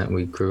live in, that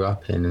we grew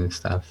up in and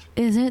stuff.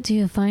 Do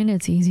you find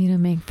it's easy to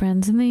make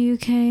friends in the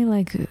UK?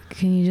 Like,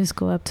 can you just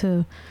go up to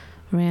a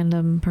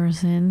random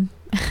person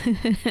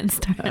and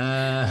start?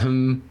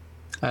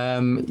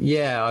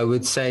 Yeah, I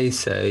would say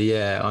so.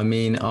 Yeah, I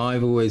mean,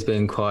 I've always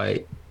been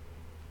quite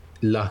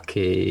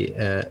lucky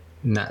at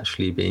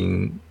naturally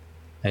being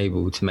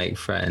able to make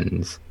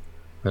friends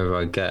wherever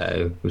I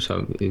go, which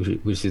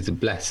is a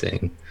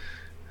blessing.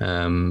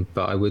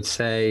 But I would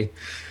say,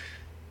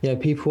 yeah,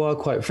 people are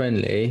quite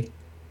friendly.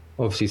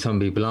 Obviously, some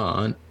people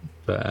aren't,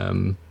 but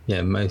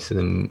yeah, most of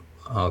them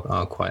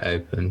are quite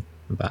open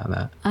about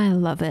that. I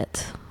love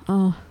it.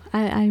 Oh,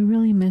 I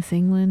really miss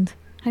England.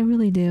 I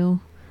really do.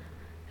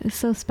 It's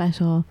so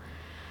special.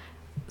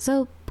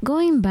 So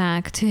going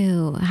back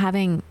to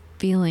having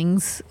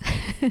feelings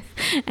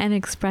and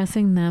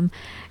expressing them,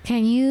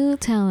 can you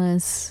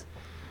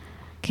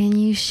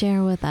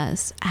share with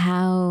us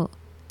how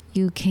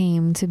you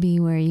came to be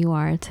where you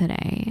are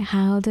today?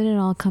 How did it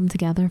all come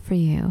together for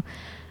you?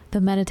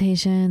 The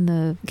meditation,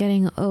 the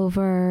getting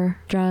over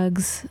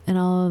drugs and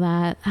all of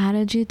that. How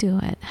did you do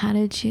it?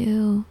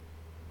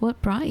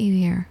 What brought you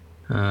here?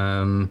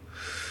 So,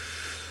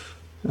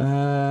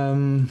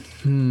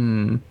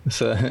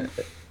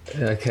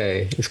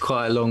 okay, it's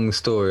quite a long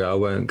story. I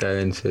won't go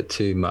into it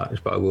too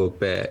much, but I will a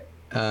bit.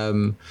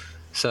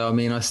 So, I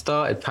mean, I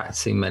started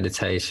practicing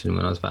meditation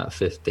when I was about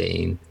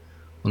 15.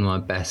 One of my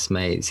best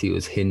mates, he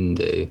was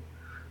Hindu.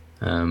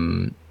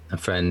 A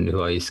friend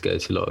who I used to go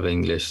to a lot of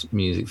English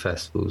music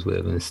festivals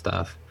with and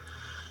stuff.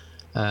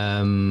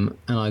 And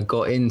I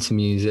got into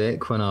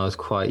music when I was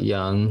quite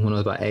young. When I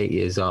was about 8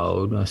 years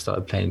old, I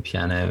started playing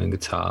piano and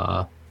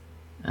guitar.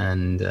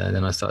 And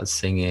then I started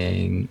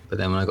singing. But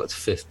then when I got to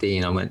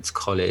 15, I went to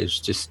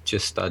college just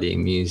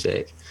studying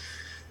music.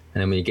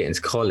 And then when you get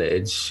into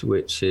college,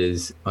 which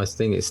is, I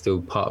think it's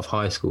still part of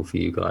high school for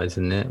you guys,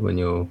 isn't it? When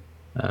you're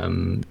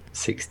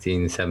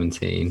 16,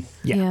 17.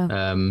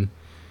 Yeah.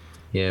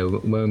 Yeah,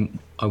 when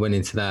I went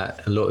into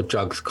that, a lot of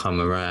drugs come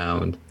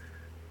around.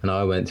 And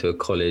I went to a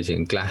college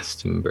in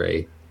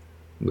Glastonbury,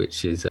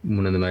 which is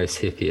one of the most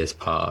hippiest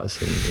parts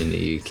in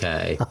the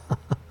UK.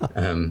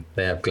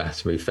 They have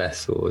Glastonbury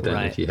Festival. I don't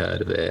know if you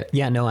heard of it.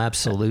 Yeah, no,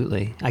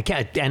 absolutely. I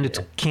can't, and it's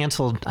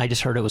canceled. I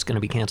just heard it was going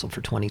to be canceled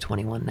for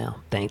 2021 now.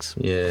 Thanks.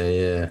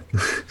 Yeah.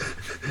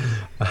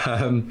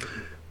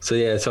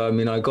 So I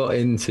mean, I got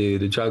into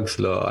the drugs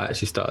a lot. I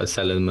actually started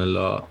selling them a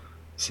lot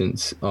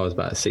since I was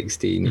about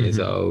 16 years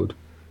old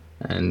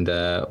and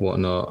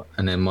whatnot.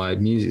 And then my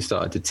music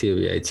started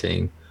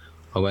deteriorating.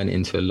 I went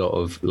into a lot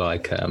of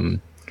like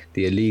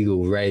the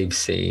illegal rave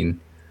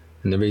scene.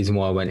 And the reason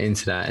why I went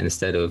into that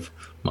instead of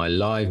my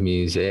live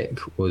music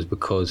was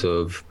because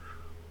of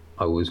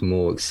I was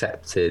more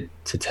accepted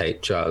to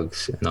take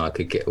drugs and I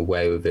could get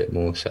away with it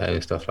more so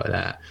and stuff like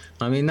that.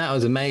 I mean, that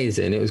was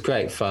amazing. It was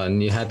great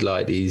fun. You had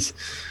like these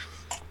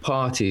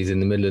parties in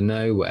the middle of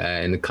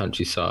nowhere in the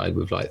countryside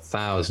with like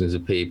thousands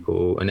of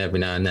people, and every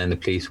now and then the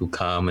police will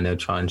come and they'll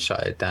try and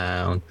shut it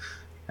down.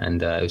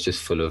 And it was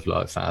just full of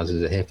like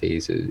thousands of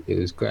hippies. It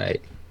was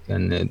great.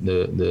 And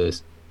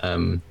the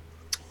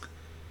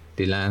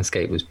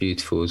landscape was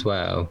beautiful as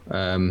well.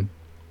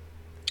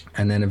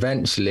 And then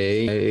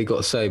eventually it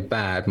got so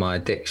bad, my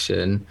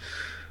addiction,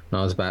 when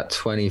I was about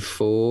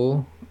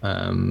 24,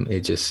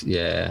 it just,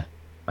 I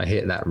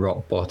hit that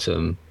rock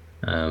bottom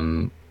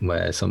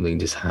where something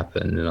just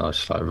happened and I was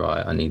just like,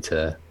 right, I need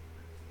to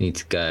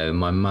go.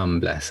 My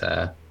mum, bless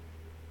her,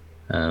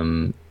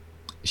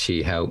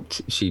 she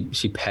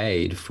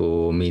paid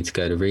for me to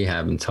go to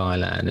rehab in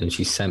Thailand, and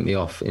she sent me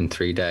off in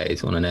 3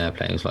 days on an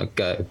airplane. It was like,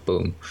 go,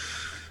 boom.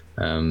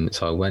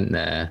 So I went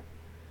there,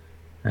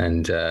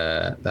 and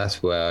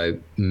that's where I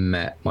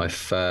met my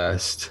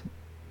first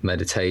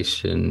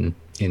meditation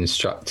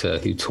instructor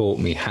who taught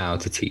me how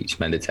to teach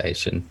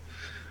meditation.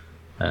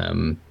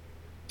 And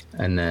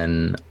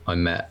then I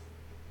met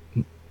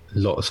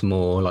lots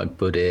more like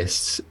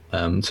Buddhists.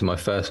 So my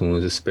first one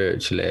was a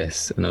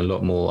spiritualist, and a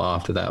lot more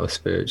after that was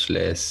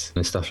spiritualists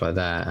and stuff like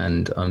that.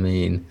 And I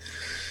mean,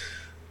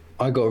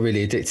 I got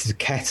really addicted to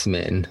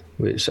ketamine,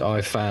 which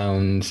I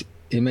found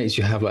it makes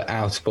you have like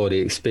out-of-body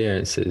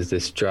experiences,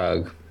 this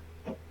drug.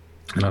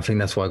 And I think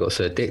that's why I got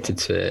so addicted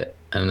to it.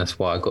 And that's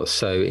why I got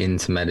so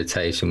into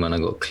meditation when I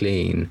got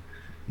clean,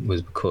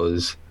 was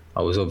because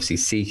I was obviously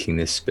seeking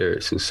this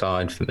spiritual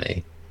side for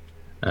me.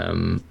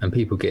 And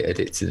people get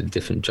addicted to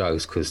different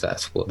drugs because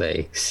that's what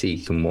they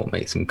seek and what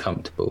makes them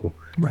comfortable.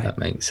 Right. That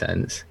makes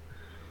sense.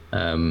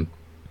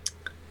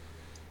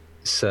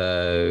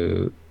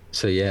 So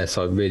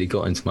I really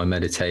got into my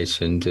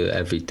meditation, do it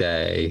every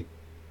day.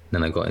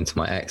 Then I got into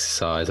my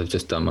exercise. I've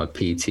just done my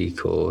PT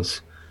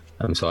course.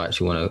 So I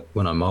actually want to,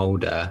 when I'm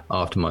older,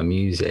 after my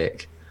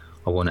music,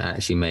 I want to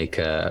actually make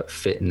a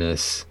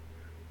fitness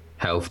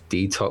health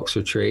detox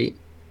retreat.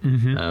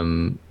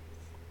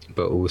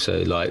 But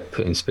also like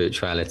putting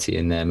spirituality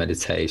in there,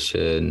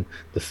 meditation,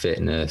 the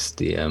fitness,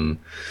 the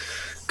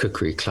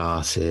cookery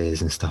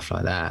classes and stuff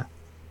like that.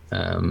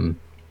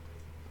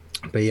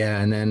 But yeah,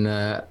 and then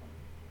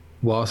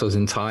whilst I was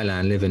in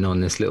Thailand living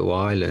on this little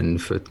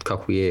island for a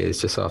couple of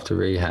years just after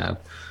rehab,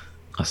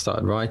 I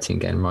started writing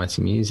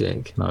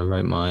music, and I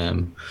wrote my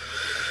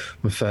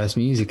first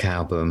music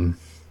album.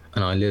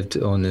 And I lived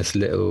in this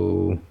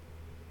little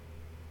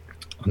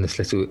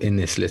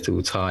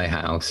Thai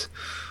house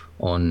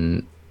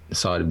on the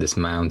side of this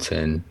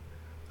mountain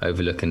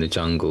overlooking the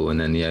jungle and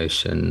then the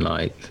ocean,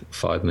 like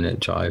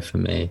 5-minute drive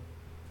from me.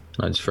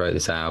 And I just wrote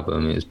this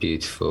album. It was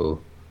beautiful.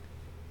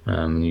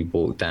 You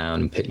walk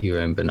down and pick your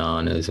own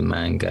bananas and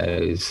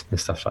mangoes and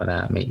stuff like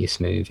that, make your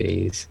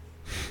smoothies.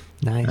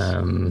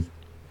 Nice.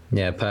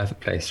 Yeah,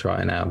 perfect place to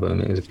write an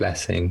album. It was a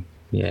blessing.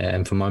 Yeah,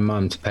 and for my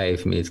mum to pay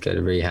for me to go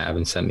to rehab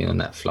and send me on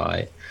that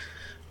flight,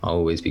 I'll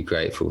always be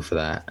grateful for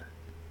that.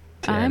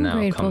 Yeah, I'm now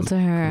grateful to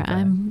her.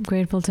 I'm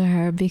grateful to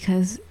her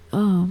because,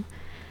 oh,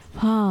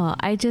 Paul,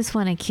 I just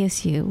want to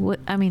kiss you.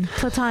 I mean,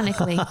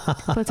 platonically.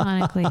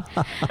 Platonically.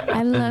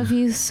 I love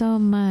you so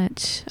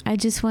much. I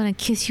just want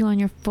to kiss you on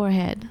your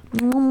forehead.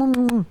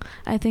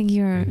 I think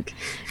you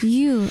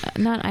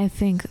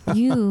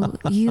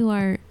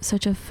are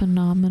such a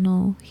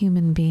phenomenal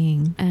human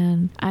being.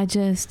 And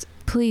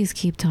please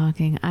keep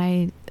talking.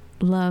 I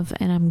love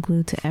and I'm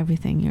glued to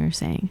everything you're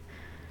saying.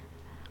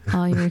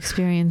 All your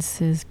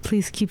experiences.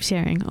 Please keep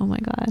sharing. Oh my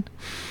God.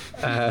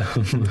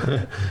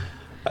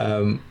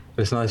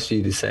 It's nice for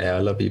you to say I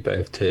love you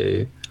both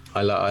too.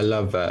 I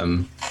love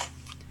your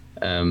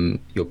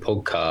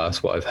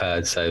podcast, what I've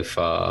heard so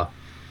far.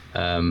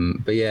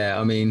 But yeah,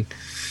 I mean,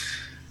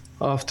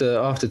 after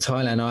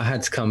Thailand, I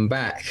had to come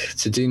back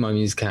to do my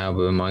music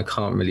album. I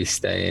can't really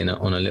stay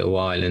on a little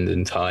island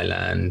in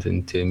Thailand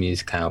and do a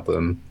music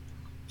album.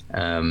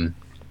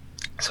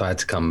 So I had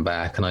to come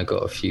back, and I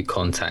got a few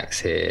contacts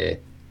here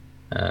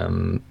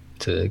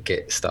to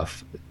get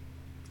stuff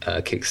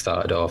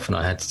kick-started off, and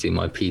I had to do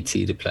my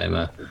PT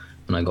diploma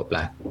when I got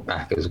back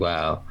as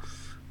well.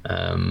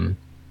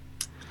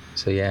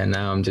 So yeah,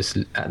 now I'm just,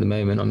 at the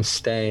moment, I'm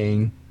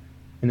staying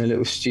in a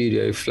little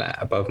studio flat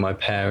above my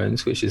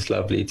parents, which is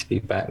lovely to be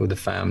back with the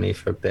family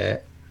for a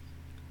bit.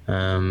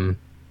 And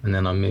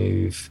then I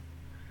move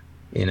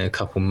in a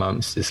couple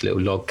months, this little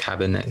log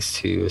cabin next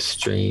to a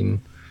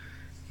stream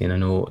in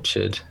an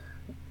orchard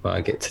where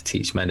I get to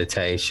teach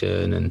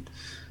meditation and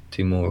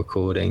do more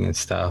recording and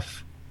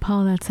stuff.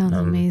 Paul, that sounds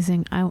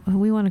amazing.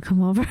 We want to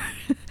come over.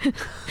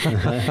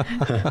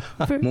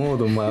 More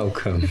than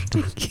welcome.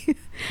 Thank you.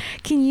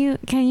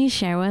 Can you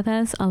share with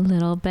us a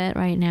little bit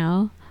right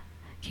now?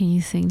 Can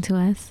you sing to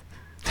us?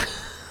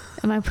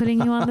 Am I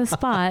putting you on the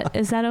spot?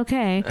 Is that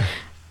okay?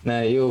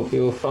 No,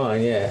 you're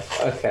fine. Yeah.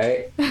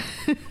 Okay.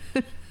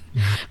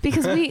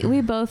 Because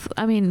we both,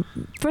 I mean,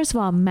 first of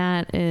all,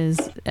 Matt is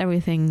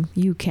everything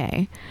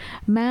UK.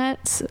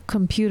 Matt's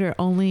computer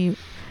only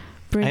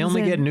I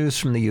only get news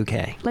from the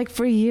UK. Like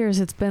for years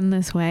it's been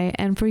this way,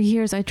 and for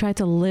years I tried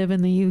to live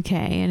in the UK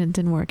and it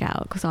didn't work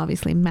out because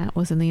obviously Matt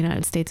was in the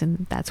United States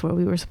and that's where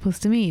we were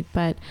supposed to meet.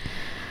 But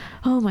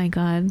oh my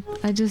God,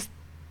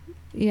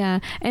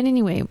 yeah. And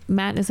anyway,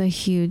 Matt is a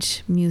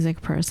huge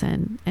music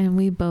person and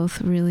we both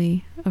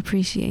really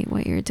appreciate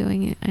what you're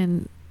doing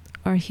and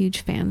are huge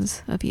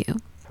fans of you.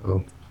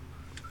 Cool.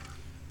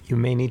 You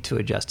may need to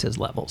adjust his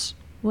levels.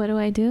 What do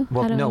I do?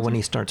 Well, no, when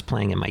he starts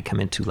playing, it might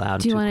come in too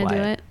loud, too quiet. Do you want to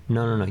do it?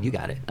 No, you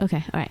got it.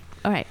 Okay, all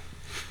right.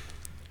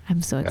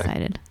 I'm so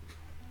excited.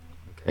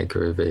 Okay,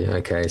 groovy.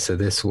 Okay, so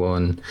this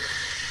one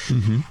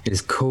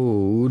is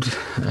called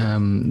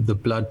The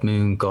Blood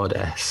Moon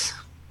Goddess.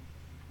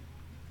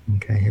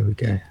 Okay, here we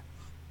go.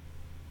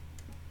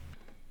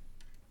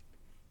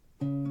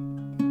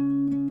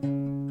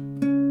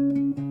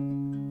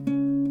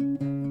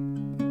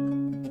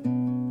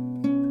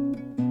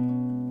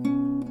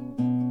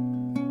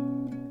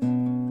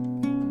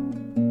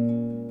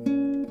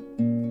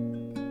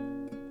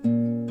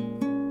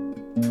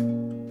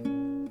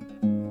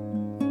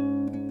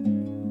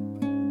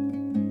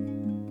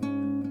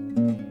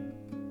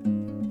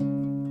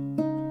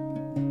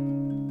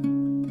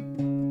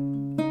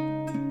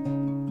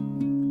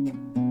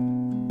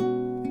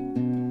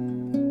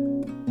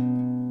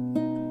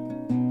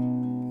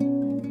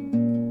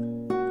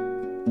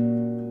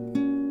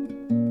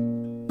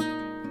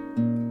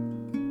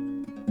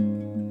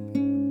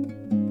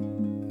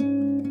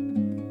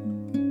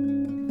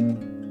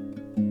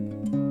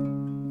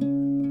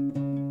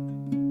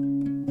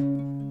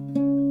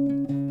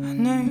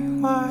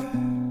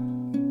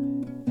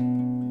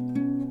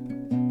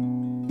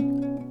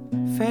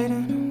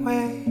 Fading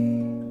away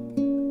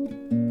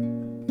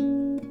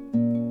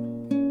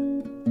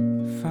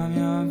from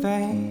your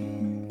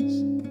veins,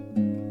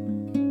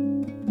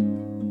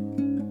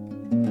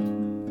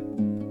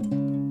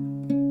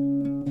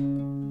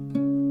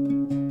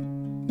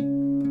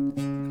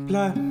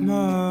 blood moon,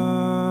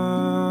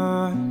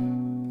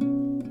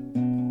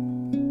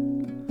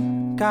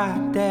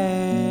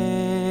 goddess.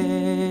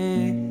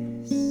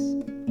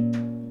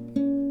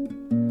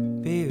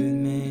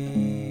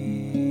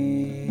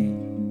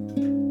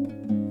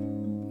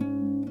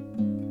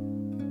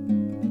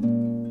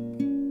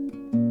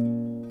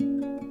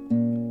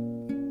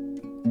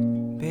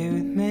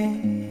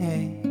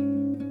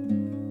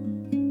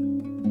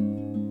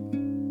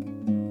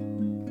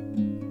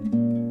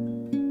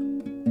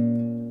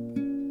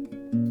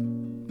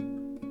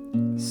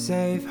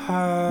 Save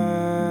her.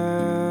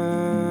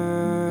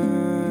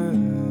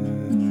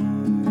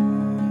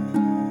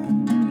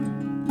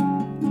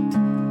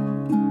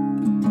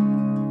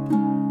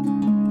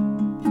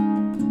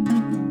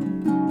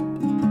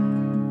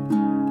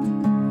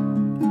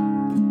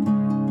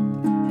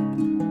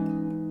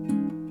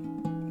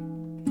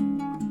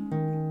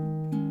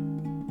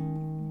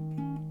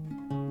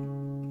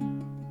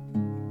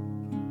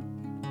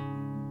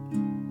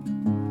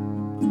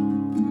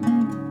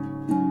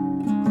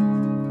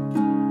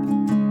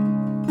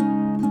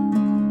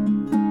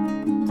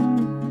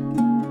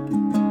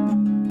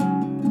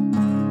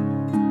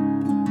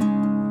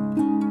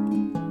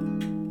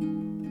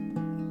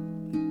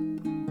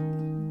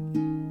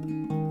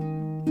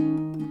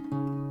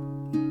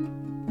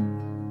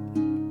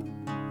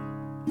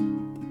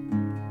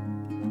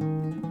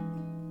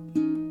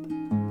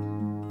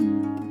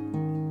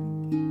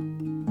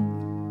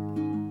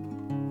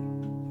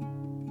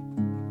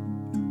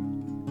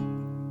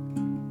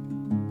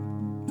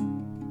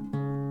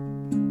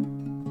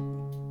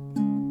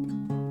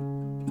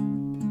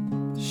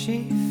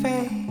 she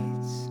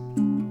fades.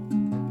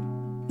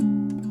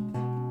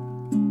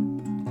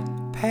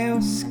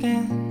 Pale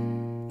skin,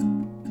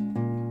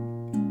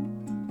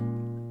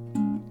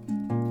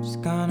 she's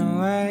gone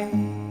away.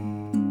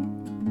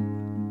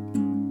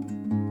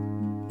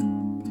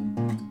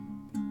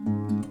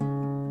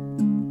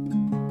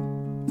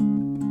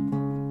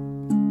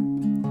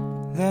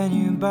 Then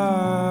you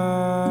burn,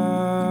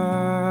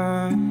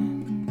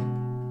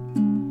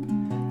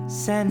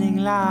 sending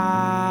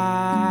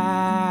light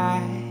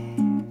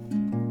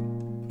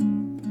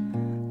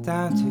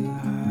down to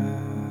her.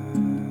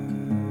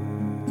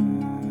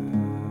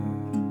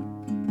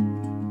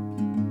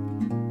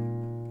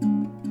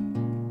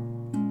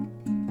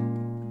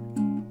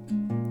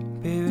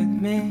 Be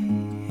with me.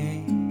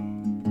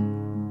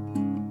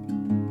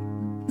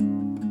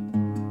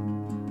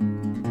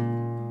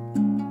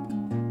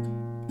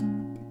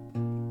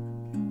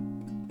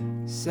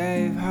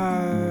 Save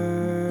her.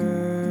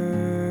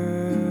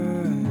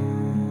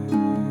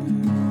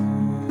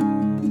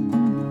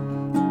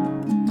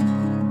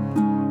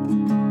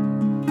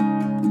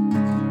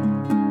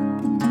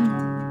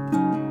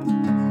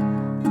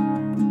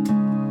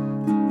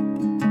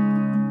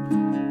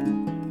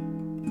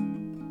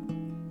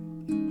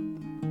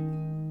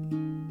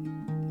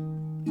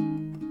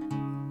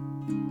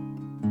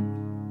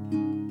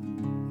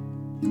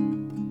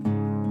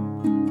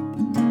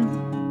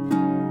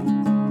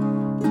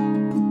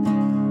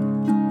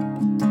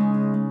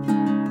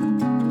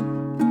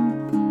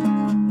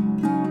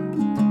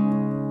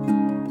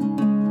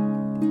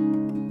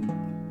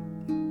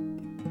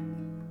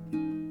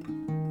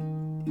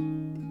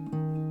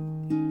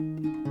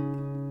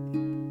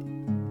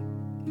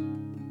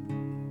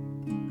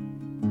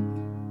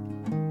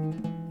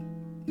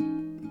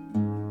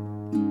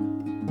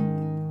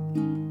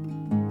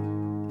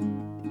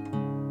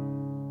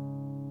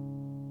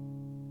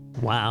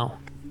 Wow.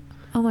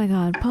 Oh my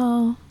God,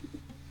 Paul.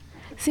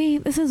 See,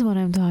 this is what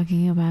I'm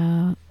talking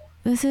about.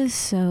 This is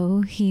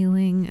so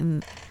healing,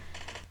 and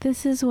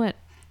this is what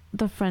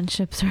the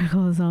friendship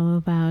circle is all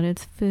about.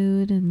 It's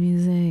food and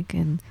music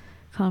and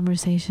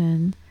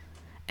conversation.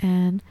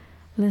 And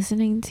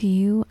listening to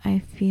you, I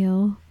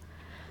feel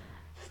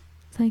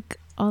like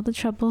all the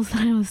troubles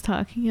that I was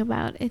talking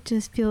about, it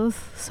just feels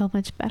so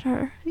much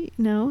better, you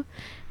know?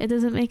 It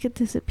doesn't make it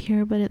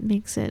disappear, but it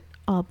makes it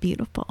all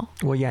beautiful.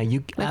 Well, yeah,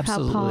 you Like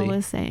absolutely. how Paul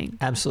was saying.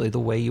 Absolutely. The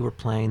way you were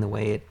playing, the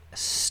way it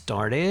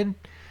started,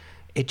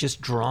 it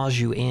just draws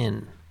you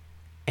in.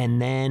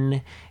 And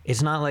then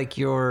it's not like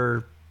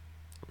you're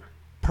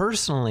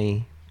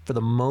personally, for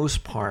the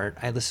most part,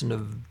 I listen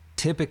to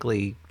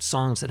typically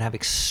songs that have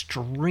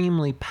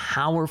extremely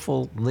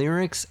powerful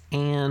lyrics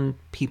and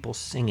people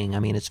singing. I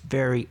mean, it's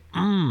very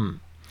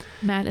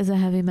Matt is a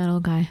heavy metal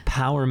guy.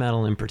 power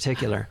metal in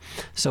particular.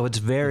 So it's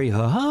very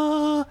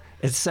ha-ha,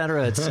 et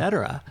cetera, et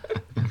cetera.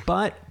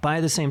 But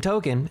by the same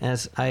token,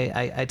 as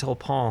I told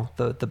Paul,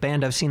 the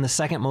band I've seen the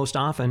second most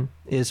often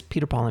is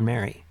Peter, Paul and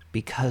Mary,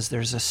 because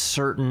there's a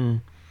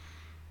certain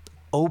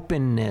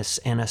openness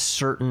and a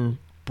certain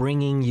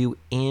bringing you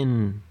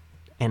in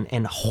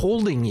and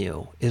holding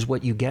you is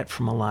what you get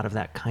from a lot of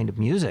that kind of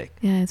music.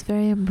 Yeah, it's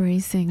very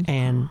embracing.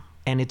 And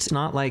it's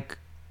not like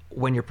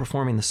when you're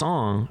performing the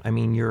song, I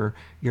mean, your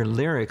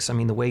lyrics, I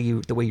mean, the way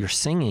you're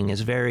singing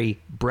is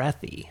very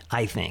breathy,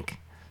 I think.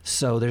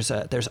 So there's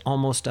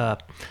almost a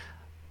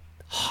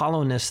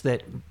hollowness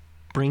that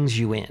brings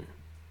you in.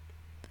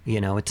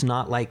 You know, it's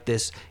not like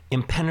this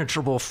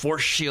impenetrable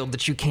force shield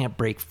that you can't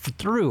break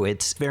through.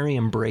 It's very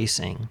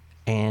embracing.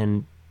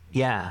 And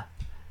yeah.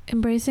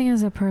 Embracing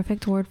is a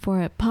perfect word for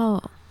it.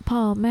 Paul,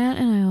 Matt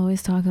and I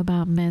always talk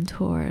about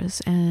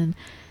mentors, and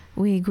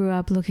we grew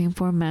up looking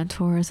for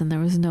mentors and there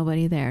was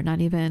nobody there,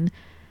 not even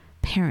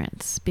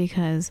parents,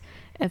 because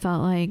it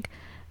felt like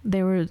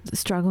they were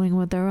struggling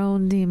with their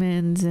own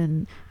demons,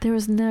 and there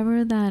was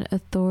never that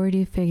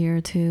authority figure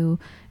to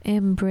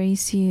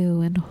embrace you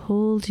and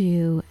hold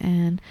you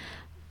and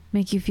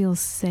make you feel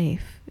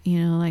safe. You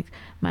know, like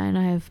Matt and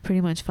I have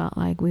pretty much felt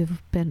like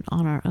we've been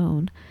on our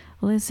own.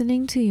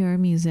 Listening to your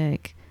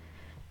music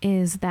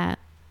is that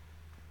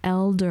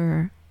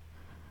elder,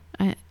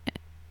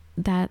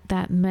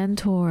 that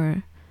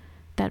mentor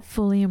that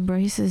fully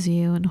embraces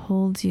you and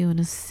holds you in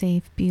a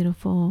safe,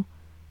 beautiful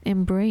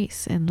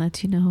embrace and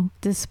lets you know,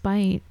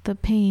 despite the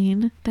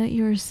pain, that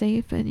you're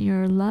safe and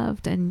you're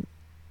loved and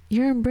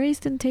you're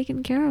embraced and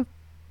taken care of.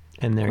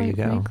 And there you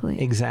go.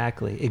 Frankly.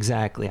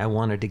 Exactly. I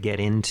wanted to get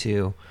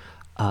into,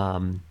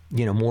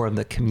 more of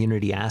the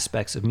community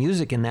aspects of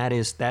music. And that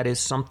is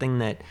something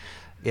that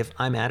if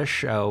I'm at a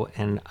show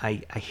and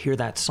I hear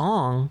that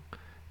song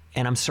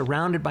and I'm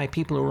surrounded by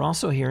people who are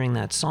also hearing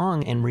that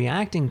song and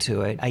reacting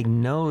to it, I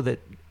know that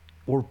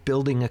we're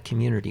building a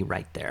community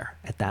right there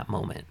at that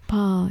moment.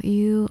 Paul,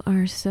 you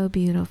are so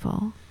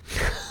beautiful.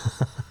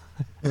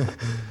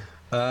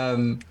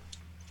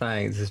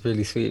 Thanks. It's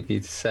really sweet of you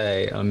to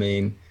say. I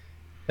mean,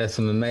 there's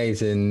some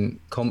amazing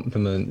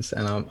compliments,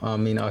 and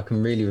I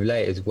can really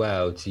relate as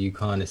well to you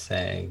kind of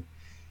saying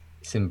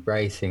it's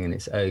embracing and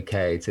it's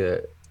okay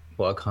to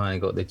what I kind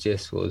of got the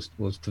gist was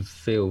to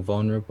feel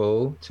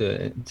vulnerable,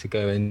 to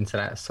go into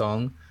that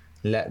song,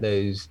 let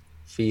those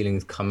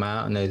feelings come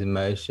out and those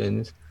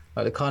emotions.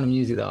 Like the kind of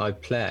music that I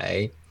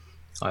play,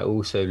 I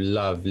also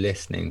love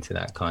listening to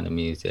that kind of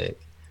music.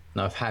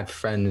 And I've had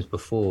friends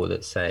before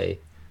that say,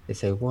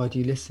 why do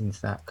you listen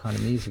to that kind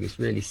of music? It's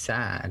really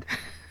sad.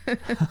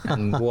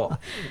 And what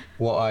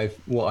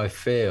I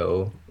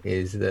feel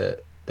is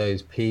that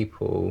those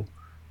people,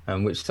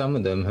 which some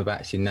of them have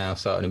actually now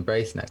started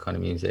embracing that kind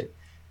of music,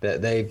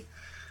 that they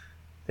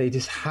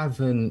just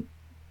haven't,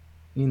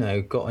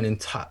 gotten in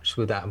touch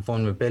with that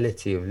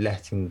vulnerability of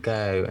letting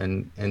go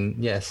and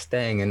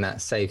staying in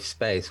that safe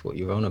space, what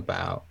you're on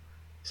about.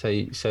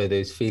 So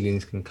those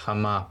feelings can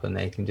come up and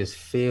they can just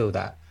feel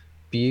that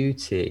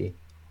beauty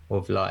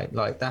of like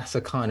that's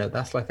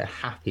like a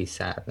happy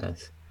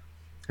sadness.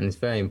 And it's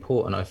very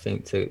important, I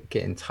think, to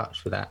get in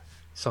touch with that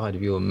side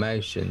of your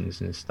emotions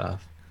and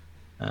stuff.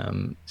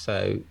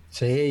 So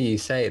to hear you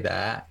say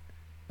that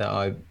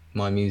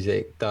my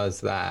music does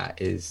that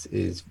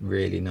is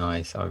really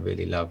nice. I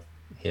really love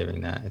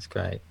hearing that. It's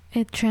great.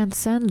 It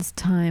transcends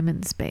time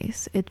and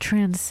space. It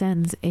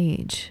transcends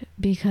age,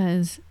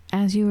 because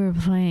as you were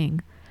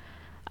playing,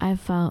 I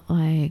felt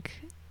like,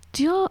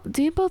 do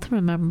you both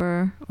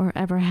remember or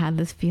ever had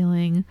this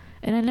feeling?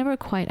 And I never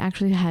quite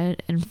actually had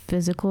it in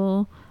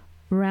physical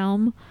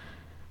realm,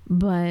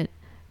 but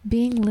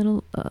being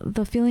little,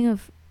 the feeling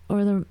of,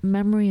 or the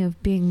memory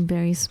of being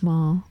very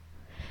small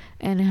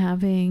and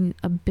having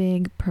a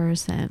big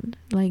person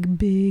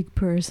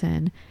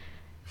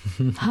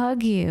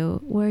hug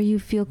you, where you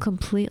feel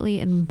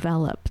completely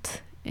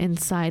enveloped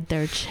inside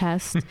their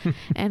chest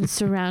and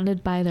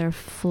surrounded by their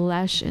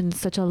flesh in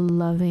such a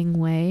loving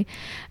way.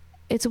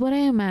 It's what I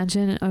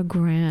imagine a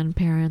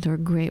grandparent or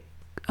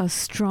a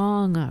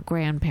strong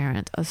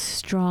grandparent, a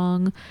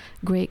strong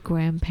great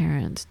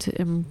grandparent to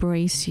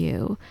embrace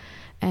you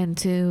and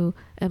to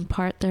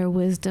impart their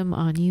wisdom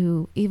on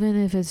you, even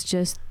if it's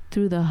just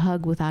through the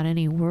hug without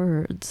any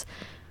words.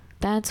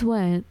 That's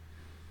what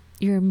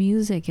your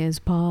music is,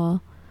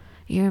 Paul.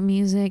 Your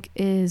music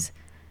is,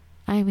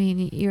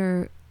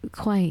 you're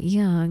quite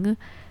young.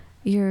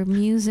 Your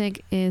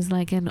music is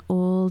like an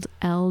old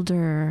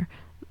elder,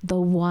 the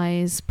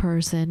wise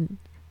person,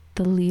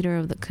 the leader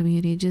of the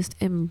community, just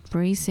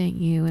embracing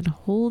you and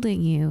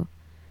holding you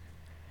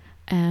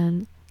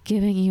and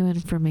giving you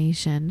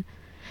information.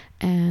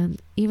 And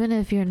even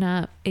if you're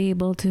not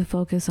able to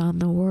focus on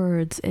the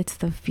words, it's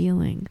the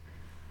feeling.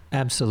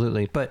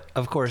 Absolutely. But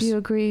of course... Do you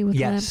agree with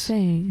what I'm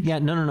saying? Yeah,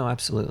 no,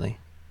 absolutely.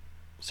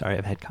 Sorry,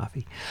 I've had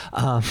coffee.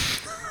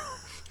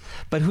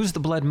 But who's the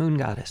blood moon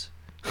goddess?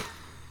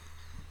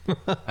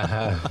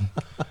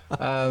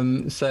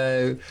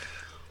 So,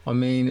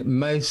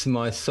 most of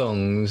my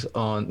songs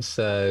aren't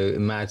so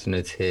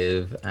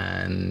imaginative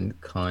and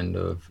kind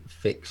of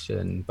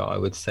fiction, but I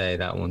would say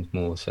that one's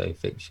more so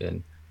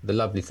fiction. The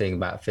lovely thing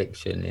about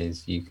fiction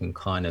is you can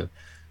kind of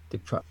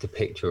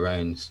depict your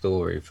own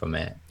story from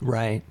it.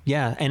 Right.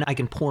 Yeah, and I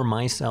can pour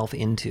myself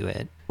into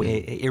it,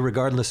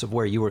 irregardless of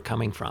where you were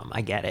coming from. I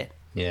get it.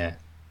 Yeah.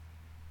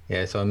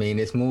 So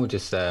it's more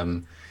just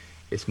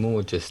it's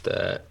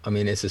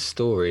a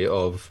story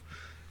of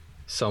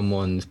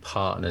someone's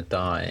partner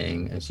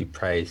dying, and she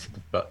prays to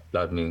the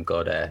blood moon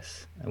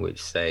goddess,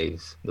 which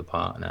saves the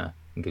partner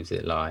and gives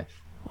it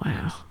life.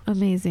 Wow,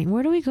 amazing.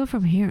 Where do we go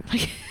from here?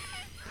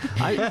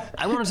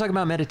 I want to talk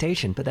about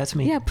meditation, but that's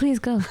me. Yeah, please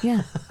go.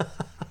 Yeah.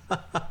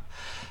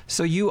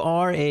 So you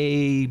are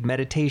a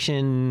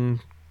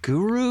meditation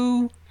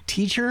guru,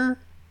 teacher?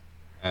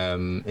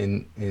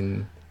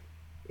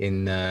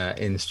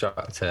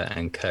 Instructor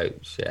and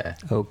coach. Yeah.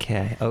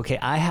 Okay.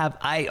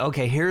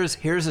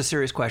 Here's a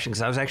serious question,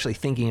 because I was actually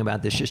thinking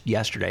about this just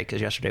yesterday,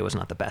 because yesterday was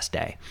not the best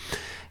day.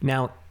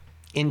 Now,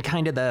 in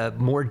kind of the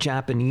more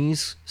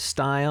Japanese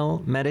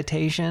style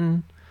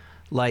meditation,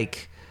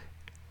 like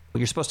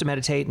you're supposed to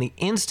meditate, and the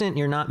instant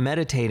you're not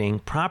meditating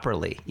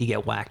properly, you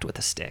get whacked with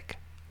a stick.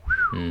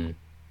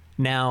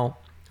 Now,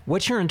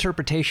 what's your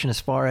interpretation as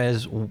far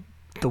as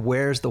the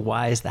where's, the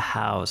why's, the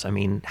how's?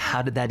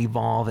 How did that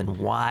evolve, and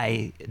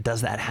why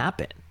does that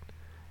happen?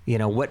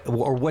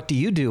 What do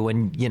you do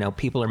when,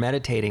 people are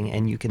meditating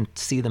and you can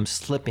see them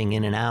slipping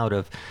in and out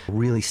of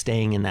really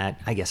staying in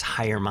that, I guess,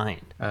 higher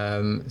mind?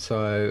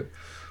 So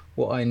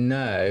what I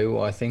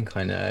think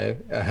I know,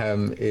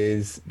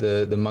 is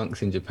the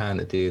monks in Japan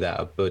that do that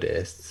are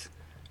Buddhists.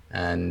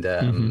 And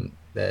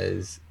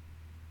there's,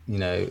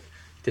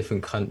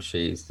 different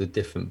countries, the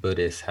different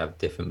Buddhists have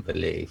different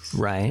beliefs.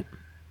 Right.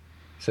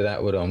 So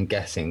that would, I'm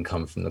guessing,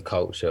 come from the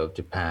culture of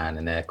Japan,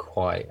 and they're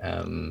quite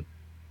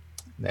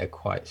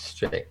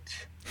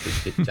strict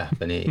with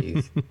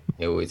Japanese.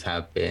 They always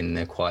have been.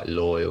 They're quite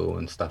loyal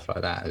and stuff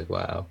like that as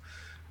well.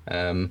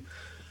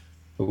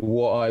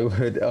 What I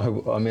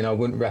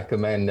wouldn't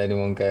recommend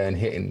anyone going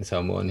hitting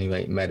someone who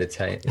ain't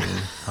meditating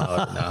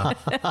hard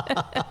enough.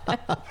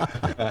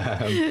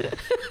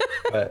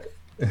 But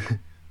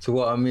so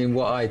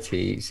what I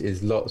teach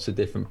is lots of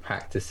different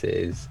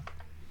practices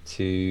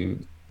to,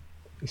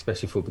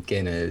 especially for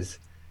beginners,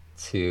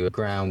 to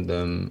ground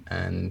them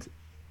and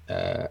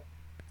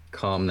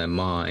calm their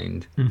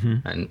mind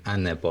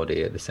and their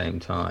body at the same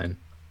time.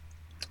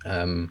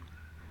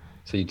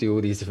 So you do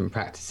all these different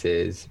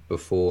practices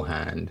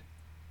beforehand,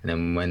 and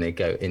then when they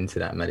go into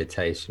that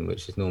meditation,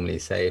 which is normally,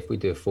 say, if we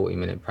do a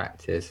 40-minute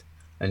practice,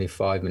 only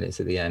 5 minutes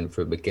at the end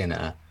for a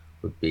beginner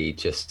would be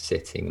just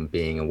sitting and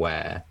being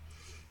aware.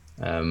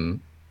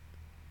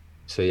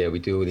 So yeah, we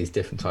do all these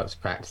different types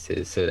of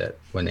practices so that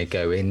when they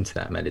go into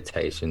that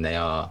meditation, they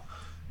are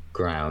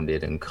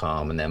grounded and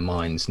calm, and their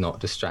mind's not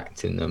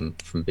distracting them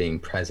from being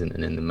present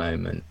and in the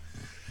moment.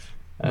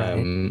 Right.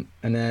 And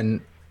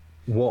then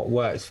what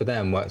works for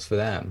them,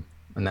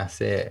 and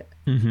that's it.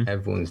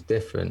 Everyone's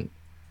different.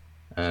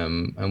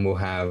 And we'll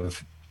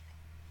have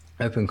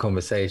open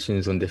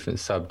conversations on different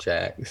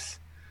subjects,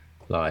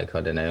 like,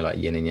 I don't know, like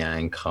yin and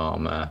yang,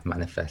 karma,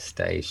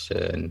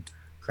 manifestation,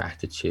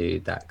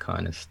 gratitude, that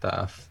kind of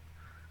stuff.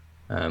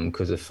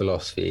 Because the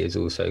philosophy is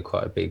also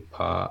quite a big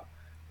part.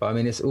 But I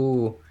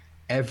mean,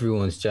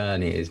 everyone's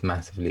journey is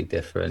massively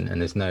different,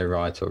 and there's no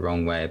right or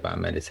wrong way about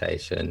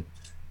meditation.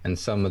 And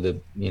some of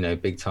the,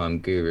 big time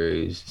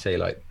gurus, say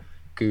like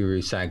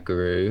Guru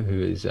Sadhguru,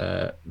 who is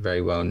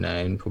very well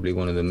known, probably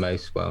one of the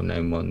most well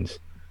known ones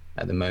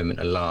at the moment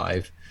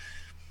alive.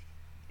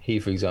 He,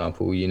 for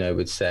example,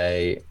 would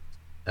say,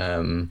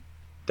 don't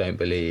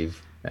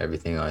believe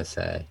everything I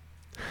say.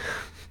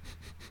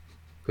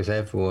 Because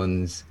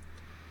everyone's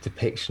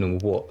depiction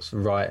of what's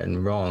right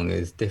and wrong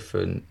is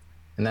different.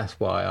 And that's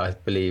why I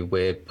believe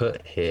we're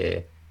put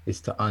here,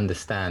 is to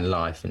understand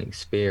life and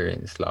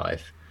experience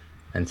life,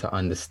 and to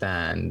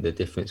understand the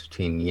difference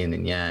between yin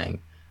and yang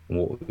and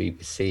what we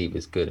perceive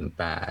as good and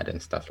bad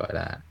and stuff like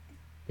that.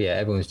 But yeah,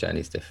 everyone's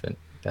journey is different,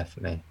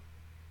 definitely.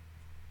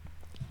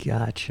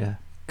 Gotcha.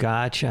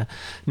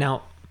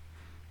 Now,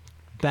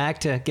 back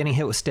to getting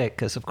hit with stick,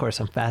 because of course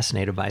I'm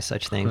fascinated by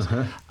such things.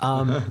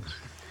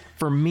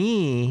 For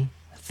me,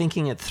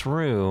 thinking it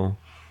through,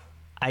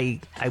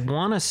 I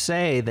want to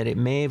say that it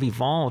may have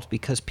evolved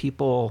because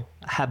people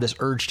have this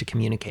urge to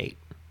communicate.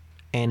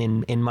 And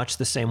in much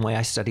the same way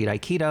I studied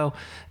Aikido,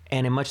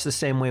 and in much the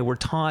same way we're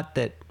taught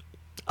that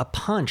a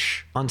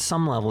punch on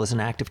some level is an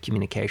act of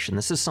communication.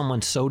 This is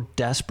someone so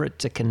desperate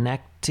to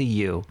connect to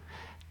you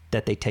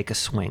that they take a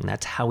swing.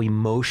 That's how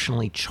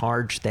emotionally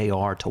charged they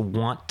are to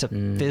want to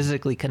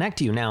physically connect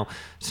to you. Now,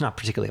 it's not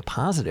particularly a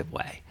positive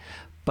way,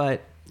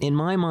 but in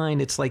my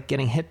mind, it's like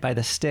getting hit by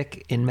the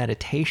stick in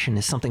meditation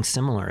is something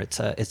similar. It's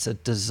a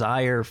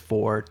desire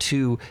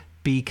to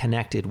be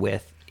connected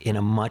with in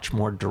a much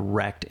more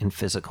direct and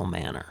physical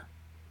manner.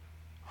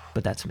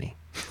 But that's me.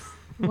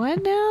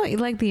 What now?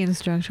 Like the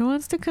instructor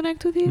wants to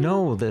connect with you?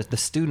 No, the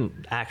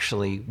student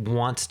actually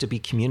wants to be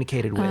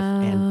communicated with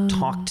and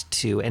talked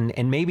to.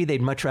 And maybe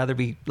they'd much rather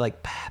be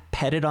like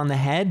petted on the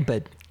head,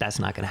 but that's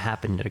not going to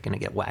happen. They're going to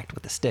get whacked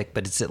with a stick.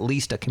 But it's at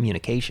least a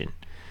communication.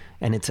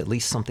 And it's at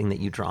least something that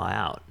you draw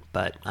out.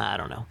 But I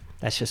don't know.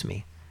 That's just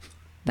me.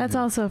 That's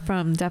also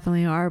from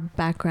definitely our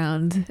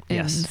background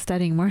in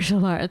studying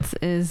martial arts.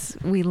 Is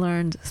we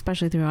learned,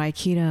 especially through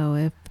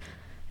Aikido,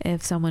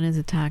 if someone is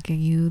attacking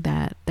you,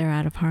 that they're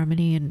out of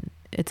harmony, and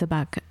it's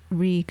about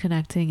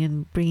reconnecting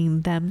and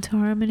bringing them to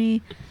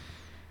harmony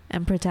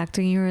and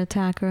protecting your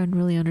attacker and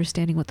really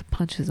understanding what the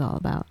punch is all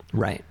about.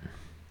 Right.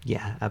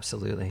 Yeah,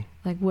 absolutely.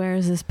 Like, where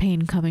is this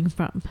pain coming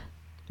from?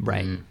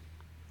 Right.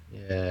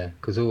 Yeah,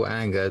 because all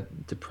anger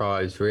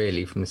deprives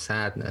really from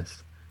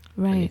sadness.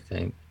 Right.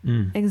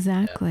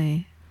 Exactly.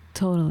 Yeah.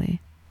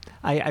 Totally.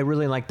 I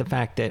really like the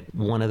fact that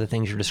one of the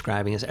things you're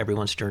describing is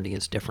everyone's journey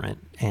is different.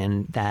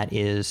 And that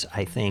is,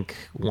 I think,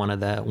 one of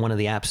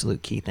the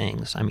absolute key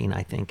things. I mean,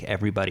 I think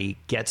everybody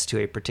gets to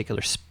a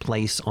particular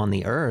place on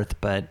the earth,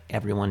 but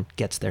everyone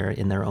gets there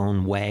in their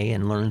own way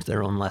and learns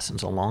their own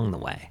lessons along the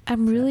way.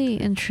 I'm really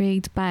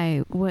intrigued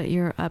by what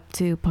you're up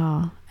to,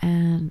 Paul.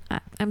 And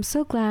I'm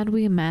so glad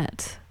we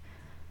met.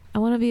 I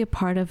want to be a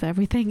part of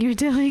everything you're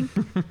doing.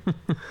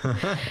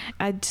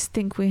 I just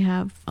think we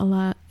have a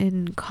lot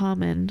in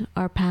common.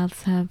 Our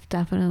paths have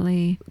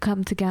definitely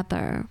come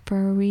together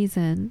for a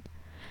reason.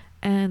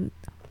 And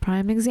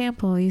prime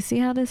example, you see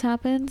how this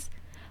happens?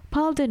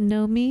 Paul didn't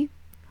know me.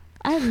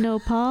 I didn't know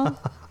Paul.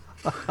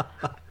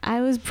 I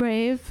was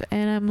brave,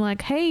 and I'm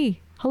like,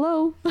 hey,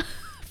 hello,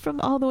 from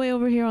all the way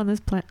over here on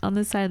this on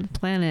this side of the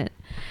planet.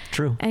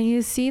 True. And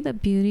you see the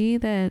beauty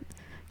that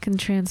can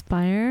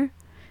transpire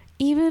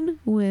even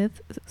with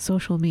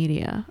social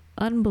media.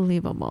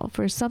 Unbelievable.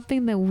 For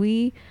something that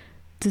we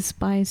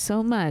despise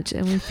so much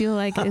and we feel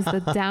like is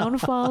the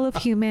downfall of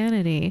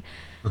humanity,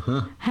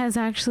 has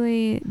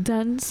actually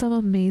done some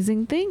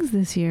amazing things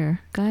this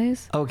year,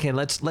 guys. Okay,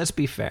 let's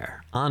be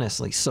fair.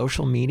 Honestly,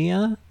 social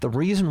media, the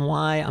reason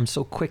why I'm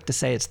so quick to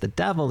say it's the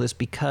devil is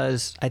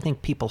because I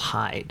think people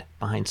hide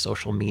behind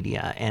social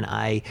media, and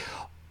I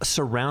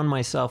surround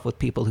myself with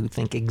people who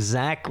think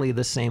exactly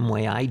the same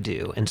way I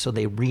do, and so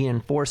they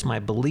reinforce my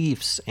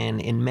beliefs, and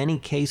in many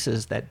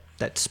cases that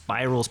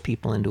spirals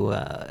people into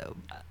a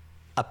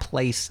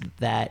place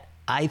that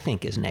I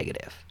think is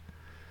negative,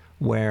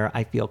 where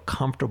I feel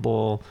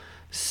comfortable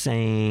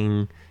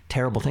saying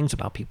terrible things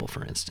about people,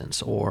 for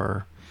instance,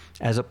 or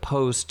as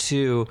opposed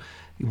to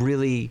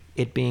really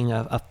it being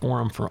a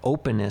forum for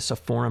openness, a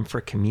forum for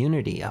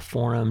community, a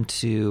forum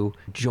to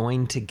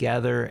join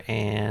together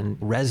and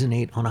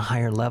resonate on a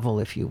higher level,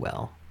 if you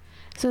will.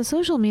 So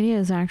social media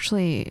is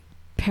actually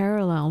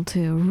parallel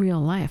to real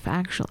life,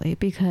 actually,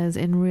 because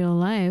in real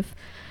life,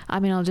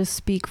 I mean, I'll just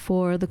speak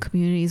for the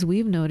communities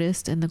we've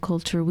noticed and the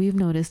culture we've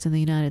noticed in the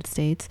United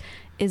States,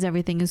 is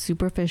everything is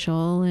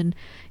superficial, and,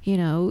 you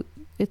know,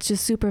 it's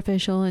just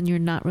superficial and you're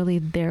not really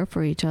there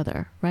for each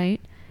other, right?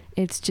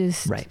 It's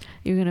just, right.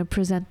 You're going to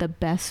present the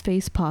best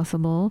face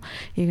possible.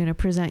 You're going to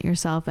present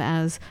yourself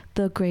as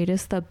the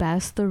greatest, the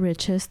best, the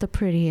richest, the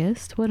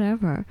prettiest,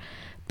 whatever.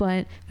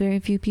 But very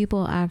few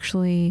people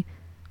actually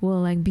will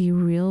like be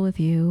real with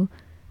you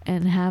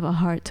and have a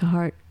heart to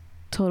heart,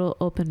 total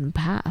open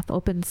path,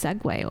 open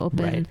segue,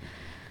 open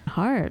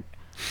heart,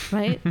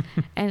 right?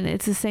 And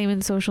it's the same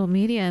in social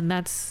media. And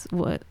that's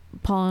what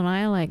Paul and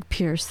I like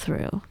pierce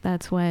through.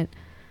 That's what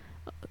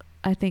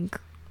I think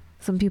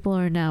some people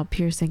are now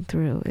piercing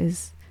through,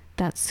 is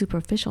that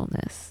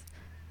superficialness.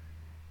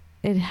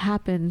 It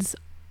happens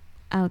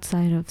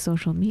outside of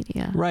social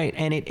media. Right.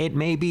 And it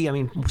may be, I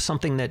mean,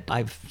 something that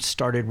I've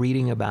started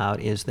reading about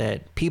is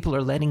that people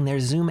are letting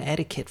their Zoom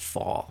etiquette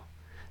fall.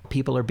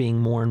 People are being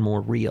more and more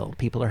real.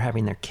 People are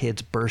having their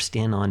kids burst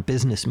in on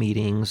business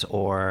meetings,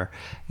 or,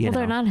 you know.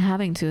 They're not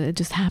having to. It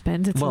just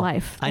happens. It's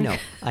life. I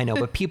know.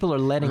 But people are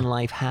letting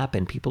life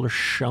happen. People are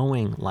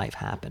showing life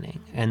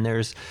happening. And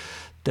there's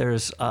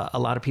a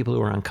lot of people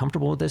who are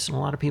uncomfortable with this and a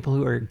lot of people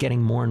who are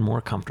getting more and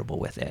more comfortable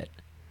with it.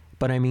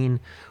 But I mean,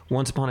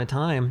 once upon a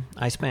time,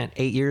 I spent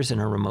 8 years in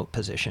a remote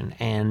position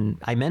and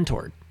I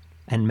mentored.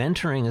 And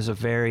mentoring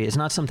is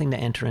not something to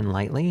enter in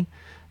lightly.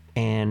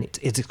 And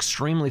it's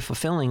extremely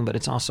fulfilling, but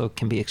it's also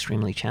can be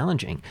extremely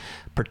challenging,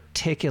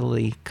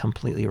 particularly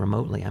completely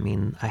remotely. I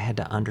mean, I had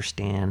to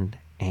understand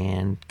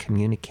and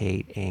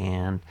communicate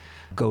and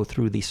go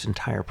through this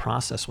entire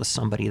process with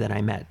somebody that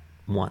I met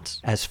once,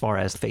 as far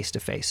as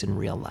face-to-face in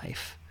real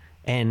life.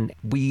 And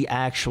we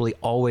actually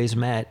always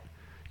met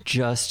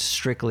just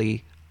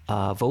strictly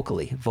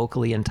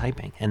vocally and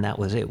typing. And that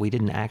was it. We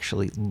didn't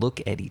actually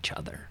look at each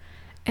other.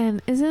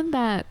 And isn't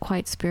that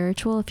quite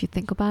spiritual if you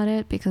think about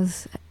it?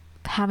 Because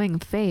having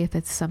faith,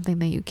 it's something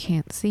that you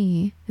can't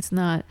see. It's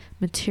not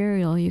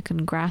material you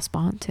can grasp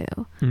onto,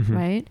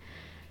 right?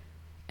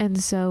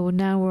 And so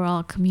now we're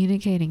all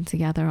communicating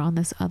together on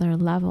this other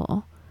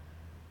level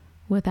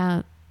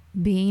without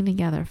being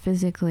together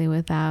physically,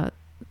 without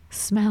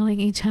smelling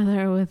each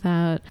other,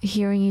 without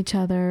hearing each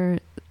other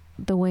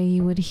the way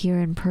you would hear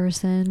in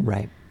person.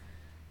 Right.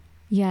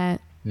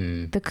 Yet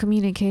the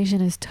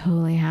communication is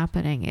totally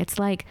happening. It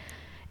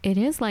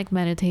is like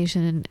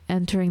meditation and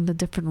entering the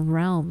different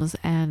realms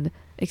and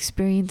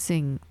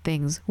experiencing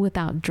things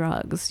without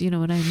drugs. You know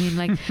what I mean?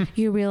 Like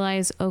you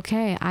realize,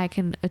 okay, I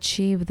can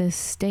achieve this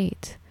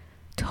state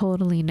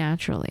totally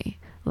naturally.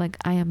 Like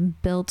I am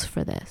built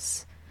for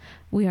this.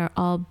 We are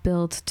all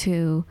built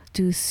to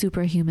do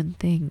superhuman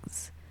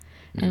things.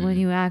 And when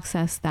you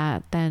access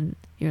that, then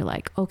you're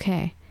like,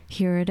 okay,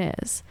 here it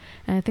is.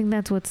 And I think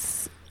that's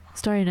what's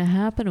starting to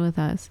happen with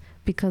us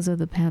because of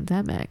the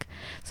pandemic.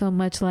 So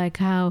much like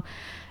how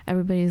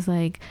everybody's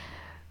like,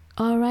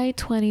 all right,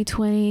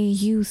 2020,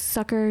 you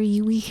sucker,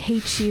 we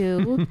hate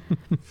you.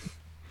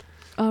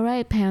 All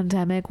right,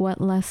 pandemic, what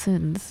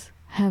lessons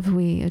have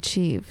we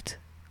achieved?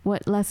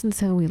 What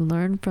lessons have we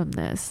learned from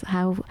this?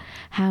 How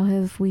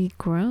have we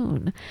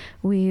grown?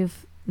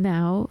 We've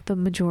now, the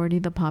majority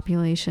of the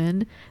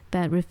population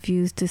that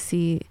refuse to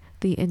see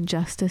the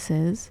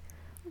injustices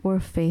or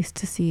face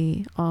to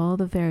see all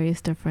the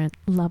various different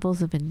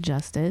levels of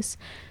injustice,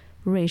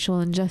 racial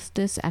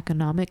injustice,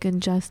 economic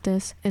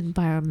injustice,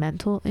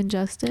 environmental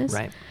injustice.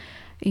 Right.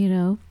 You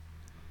know,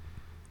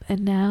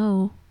 and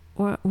now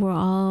we're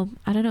all,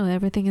 I don't know,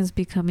 everything is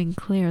becoming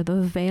clear.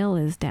 The veil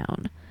is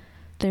down.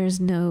 There's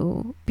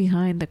no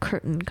behind the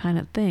curtain kind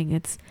of thing.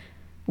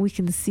 We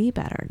can see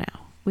better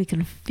now. We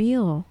can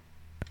feel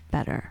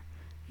better.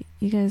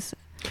 You guys?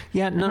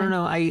 Yeah,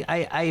 no.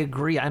 I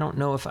agree. I don't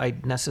know if I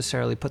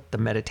necessarily put the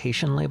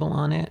meditation label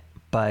on it,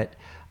 but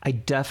I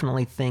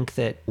definitely think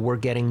that we're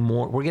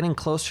getting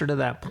closer to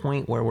that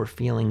point where we're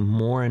feeling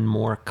more and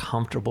more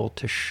comfortable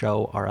to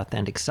show our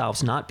authentic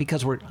selves. Not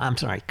because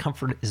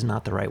comfort is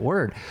not the right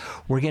word.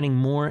 We're getting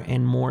more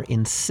and more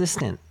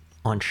insistent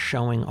on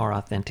showing our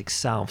authentic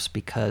selves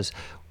because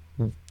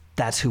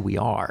that's who we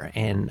are.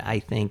 And I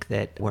think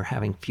that we're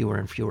having fewer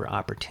and fewer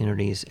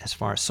opportunities as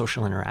far as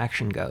social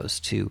interaction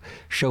goes to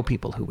show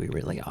people who we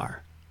really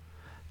are.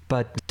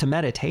 But to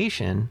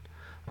meditation,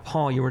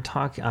 Paul, you were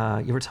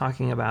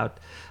talking about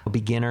a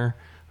beginner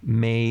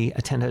may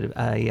attend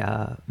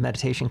a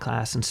meditation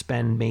class and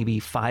spend maybe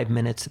 5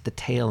 minutes at the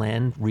tail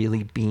end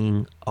really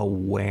being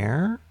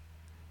aware.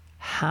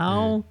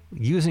 How,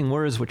 using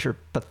words which are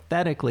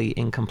pathetically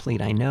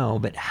incomplete, I know,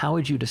 but how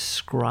would you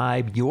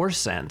describe your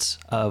sense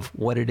of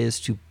what it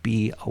is to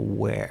be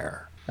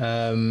aware?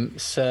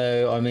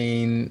 So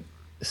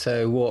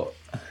what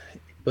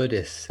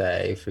Buddhists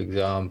say, for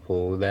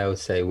example, they'll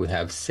say we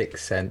have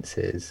 6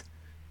 senses.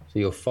 So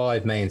your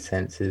 5 main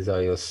senses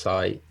are your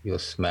sight, your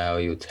smell,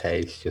 your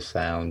taste, your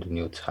sound, and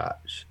your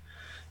touch.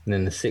 And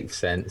then the 6th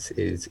sense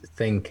is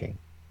thinking.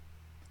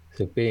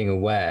 So being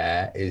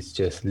aware is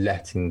just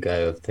letting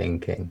go of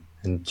thinking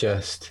and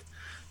just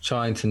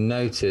trying to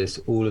notice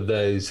all of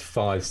those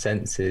 5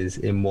 senses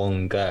in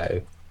one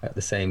go at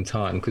the same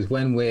time. Because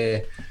when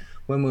we're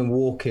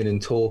walking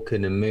and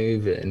talking and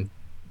moving,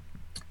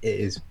 it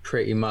is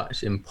pretty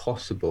much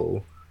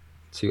impossible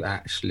to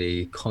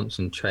actually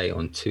concentrate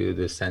on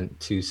two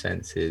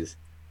senses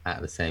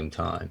at the same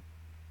time.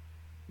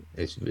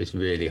 It's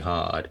really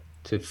hard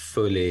to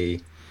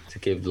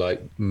give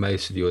like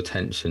most of your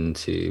attention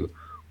to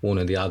one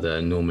or the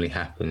other. Normally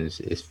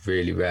happens. It's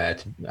really rare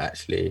to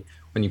actually,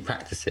 when you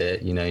practice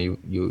it, you know,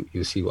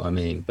 you'll see what I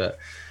mean. But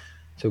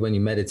so when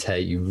you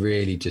meditate, you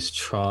really just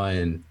try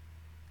and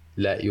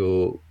let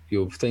your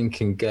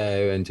thinking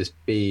go and just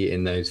be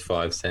in those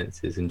 5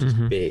 senses and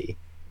just be.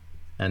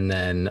 And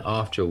then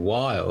after a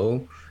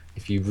while,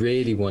 if you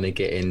really want to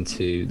get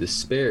into the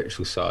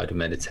spiritual side of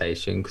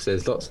meditation, because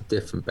there's lots of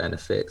different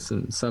benefits,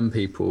 and some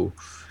people,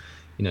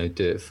 you know,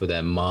 do it for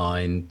their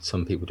mind,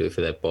 some people do it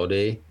for their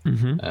body,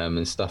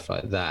 and stuff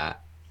like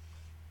that.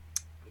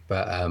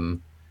 But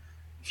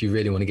if you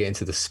really want to get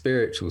into the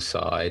spiritual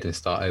side and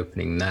start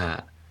opening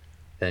that,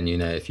 then, you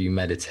know, if you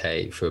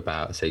meditate for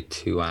about, say,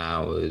 2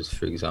 hours,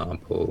 for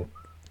example,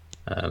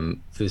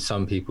 for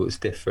some people it's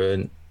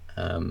different.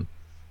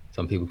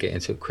 Some people get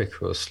into it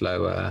quicker or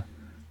slower.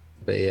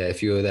 But yeah,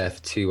 if you're there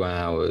for 2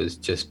 hours,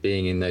 just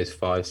being in those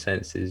 5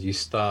 senses, you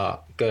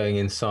start going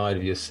inside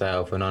of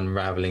yourself and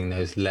unraveling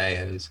those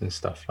layers and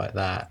stuff like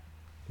that,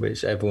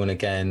 which everyone,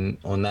 again,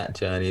 on that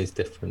journey is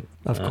different.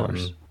 Of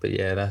course. But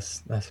yeah,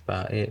 that's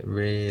about it,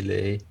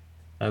 really.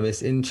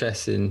 It's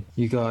interesting,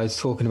 you guys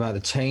talking about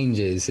the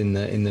changes in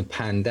the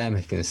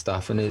pandemic and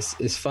stuff, and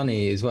it's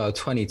funny as well.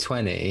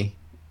 2020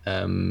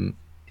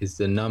 is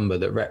the number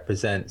that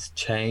represents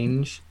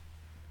change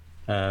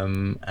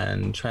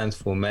and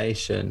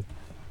transformation,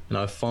 and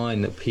I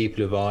find that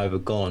people have either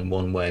gone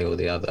one way or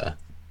the other.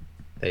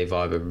 They've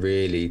either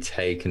really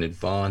taken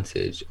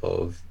advantage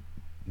of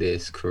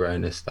this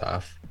corona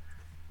stuff,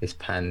 this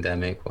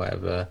pandemic,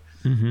 whatever,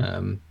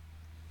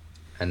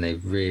 and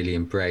they've really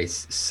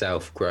embraced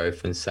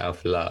self-growth and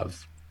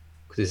self-love,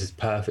 because this is a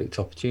perfect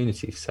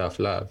opportunity for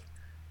self-love.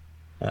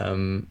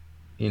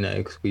 You know,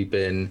 because we've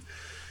been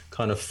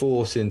kind of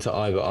forced into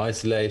either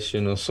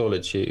isolation or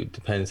solitude,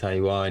 depends how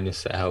you are in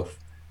yourself.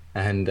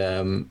 And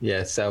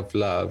yeah,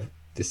 self-love,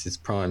 this is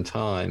prime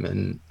time,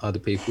 and other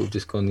people have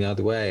just gone the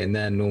other way, and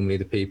they're normally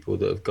the people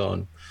that have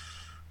gone,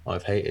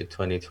 I've hated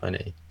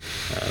 2020.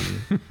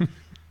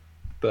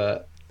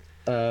 But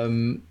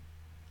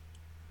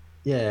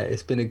yeah,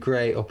 it's been a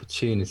great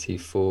opportunity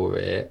for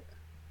it.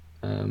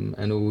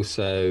 And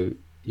also,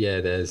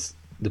 yeah, there's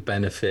the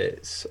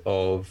benefits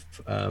of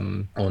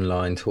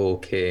online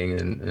talking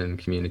and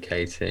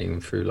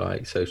communicating through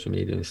like social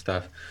media and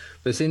stuff.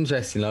 But it's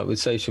interesting, like with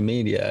social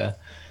media,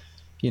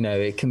 you know,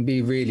 it can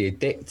be really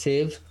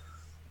addictive.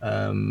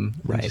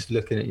 Right. Just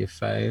looking at your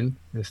phone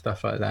and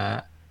stuff like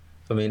that.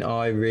 I mean,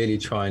 I really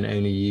try and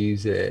only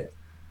use it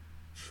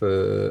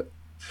for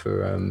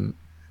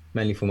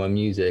mainly for my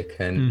music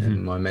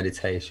and my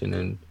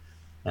meditation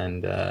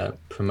and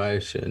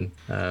promotion.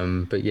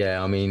 But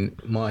yeah, I mean,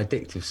 my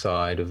addictive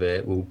side of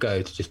it will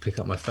go to just pick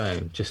up my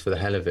phone just for the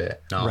hell of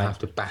it. And I'll have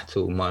to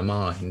battle my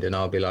mind, and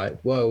I'll be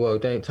like, whoa,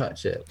 don't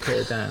touch it. Put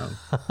it down.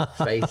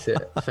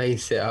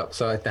 face it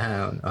upside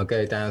down. I'll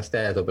go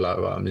downstairs. I'll be like,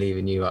 right, I'm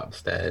leaving you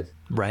upstairs.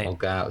 Right. I'll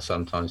go out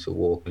sometimes to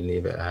walk and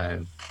leave it at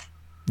home.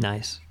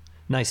 Nice.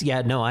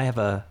 Yeah, no, I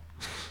have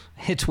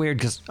it's weird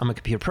because I'm a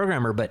computer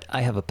programmer, but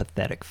I have a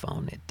pathetic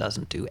phone. It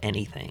doesn't do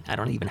anything. I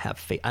don't even have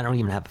a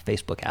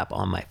Facebook app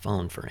on my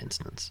phone, for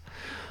instance,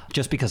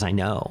 just because I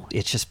know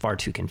it's just far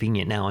too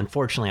convenient. Now,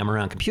 unfortunately, I'm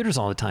around computers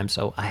all the time,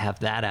 so I have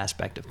that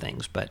aspect of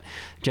things. But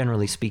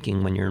generally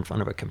speaking, when you're in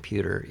front of a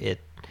computer,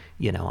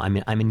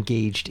 I'm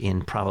engaged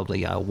in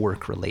probably a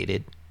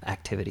work-related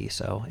activity,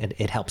 so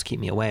it helps keep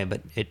me away,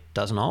 but it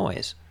doesn't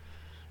always.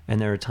 And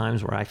there are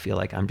times where I feel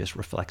like I'm just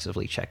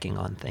reflexively checking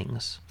on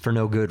things for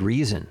no good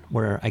reason,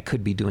 where I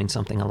could be doing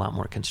something a lot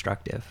more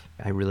constructive.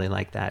 I really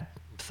like that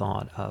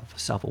thought of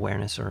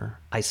self-awareness or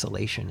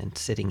isolation and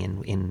sitting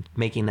in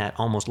making that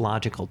almost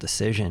logical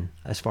decision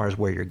as far as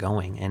where you're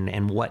going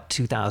and what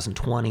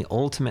 2020,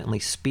 ultimately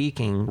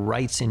speaking,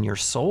 writes in your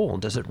soul.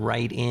 Does it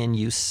write in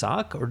you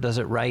suck, or does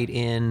it write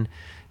in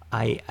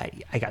I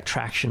got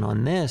traction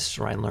on this,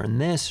 or I learned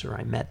this, or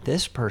I met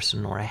this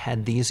person, or I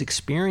had these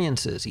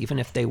experiences, even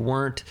if they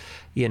weren't,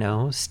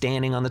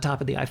 standing on the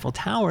top of the Eiffel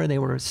Tower, they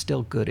were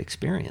still good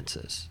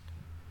experiences.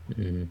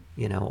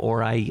 Mm-hmm.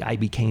 Or I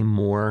became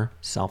more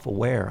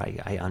self-aware.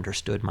 I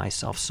understood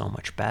myself so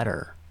much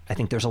better. I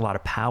think there's a lot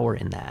of power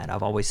in that.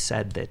 I've always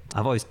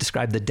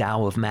described the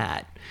Tao of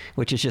Matt,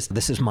 which is just,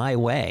 this is my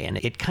way. And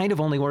it kind of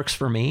only works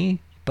for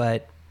me,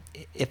 but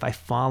if I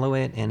follow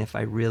it and if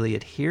I really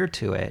adhere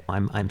to it,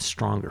 I'm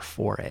stronger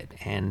for it.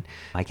 And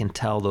I can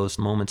tell those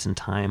moments in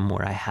time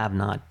where I have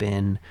not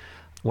been,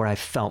 where I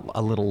felt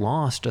a little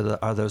lost,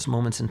 are those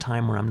moments in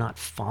time where I'm not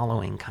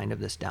following kind of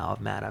this Tao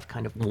of Mat. I've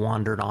kind of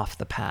wandered off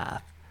the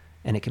path,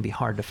 and it can be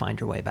hard to find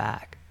your way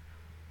back.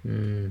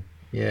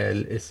 Yeah,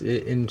 it's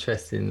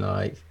interesting,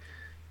 like,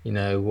 you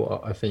know,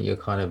 what I think you're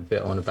kind of a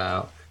bit on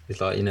about is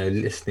like, you know,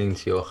 listening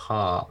to your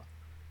heart,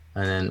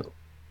 and then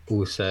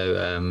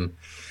also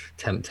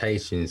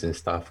temptations and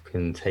stuff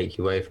can take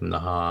you away from the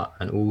heart,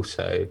 and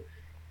also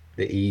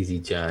the easy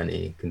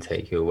journey can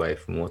take you away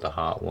from what the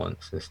heart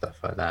wants and stuff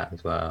like that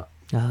as well.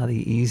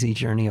 The easy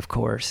journey, of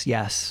course.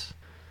 Yes.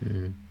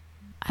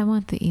 I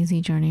want the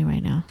easy journey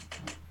right now.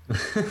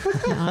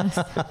 To be honest.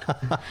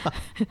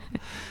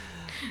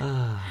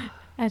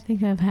 I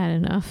think I've had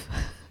enough.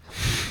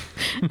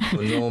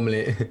 Well,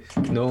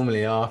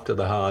 normally after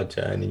the hard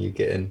journey, you're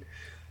getting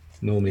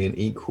normally an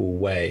equal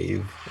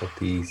wave of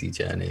the easy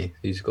journey.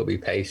 You just got to be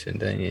patient,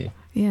 don't you?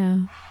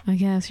 Yeah, I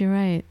guess you're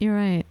right. You're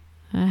right.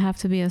 I have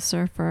to be a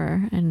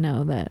surfer and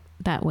know that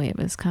that wave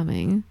is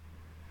coming,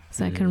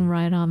 so I can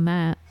ride on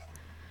that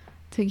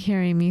to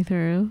carry me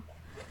through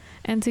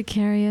and to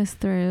carry us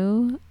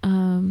through.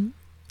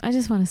 I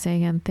just want to say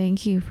again,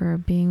 thank you for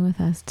being with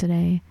us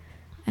today,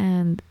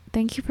 and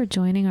thank you for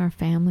joining our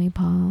family,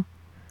 Paul.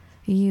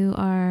 You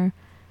are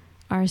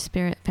our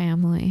spirit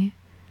family,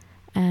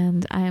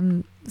 and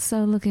I'm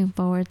so looking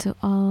forward to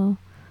all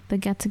the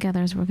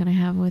get-togethers we're going to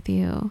have with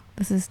you.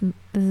 This is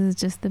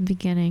just the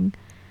beginning,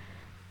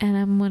 and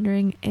I'm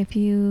wondering if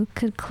you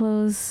could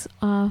close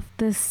off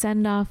this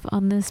send-off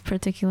on this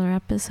particular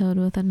episode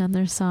with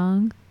another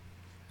song.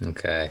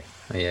 Okay.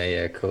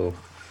 Yeah, cool.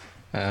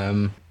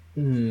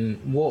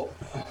 What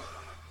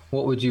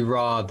would you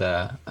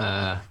rather,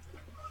 a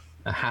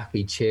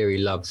happy, cheery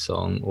love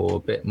song, or a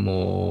bit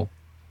more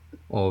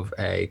of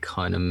a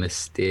kind of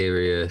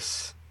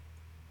mysterious,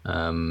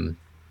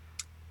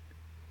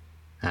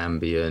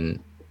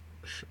 ambient,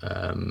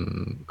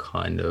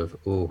 kind of,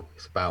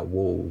 it's about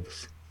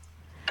wolves?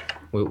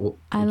 What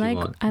I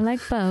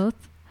like both,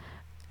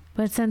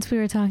 but since we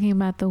were talking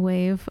about the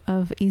wave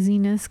of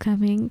easiness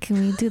coming, can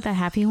we do the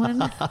happy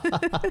one?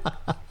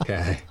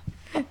 Okay.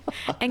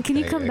 And can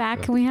you come back?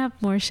 Cool. Can we have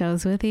more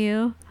shows with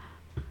you?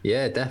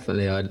 Yeah,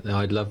 definitely.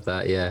 I'd love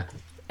that. Yeah.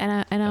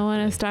 And I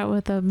want to start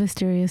with a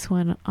mysterious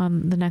one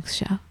on the next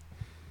show.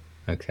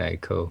 Okay,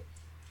 cool.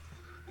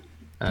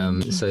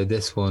 Thank you. So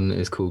this one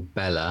is called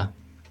Bella,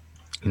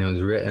 and it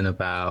was written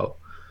about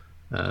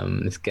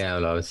this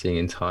girl I was seeing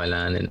in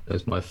Thailand, and it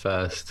was my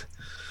first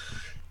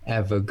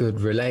ever good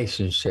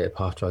relationship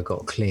after I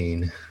got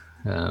clean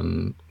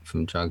from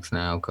drugs and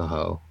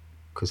alcohol,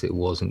 because it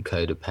wasn't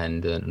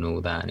codependent and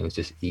all that, and it was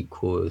just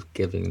equal. It was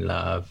giving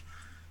love,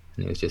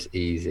 and it was just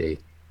easy.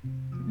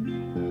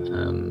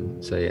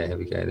 So yeah, here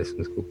we go. This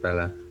one's called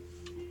Bella.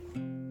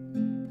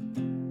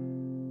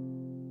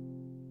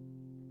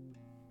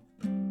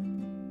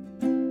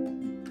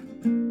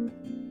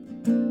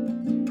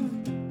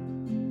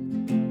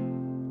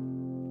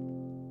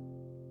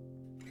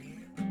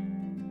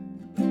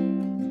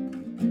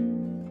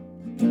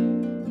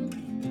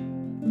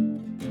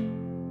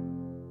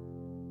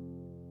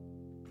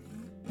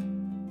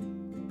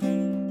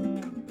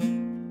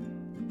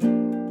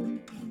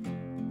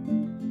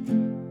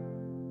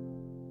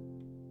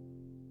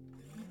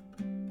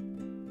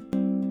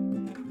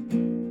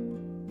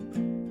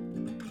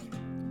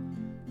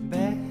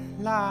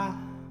 Bella,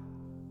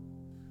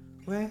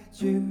 where'd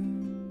you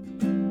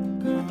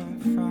come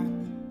from?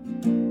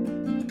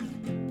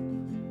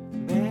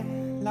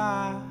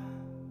 Bella,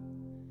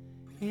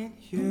 in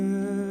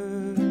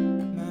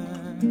human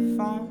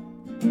form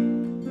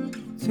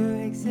to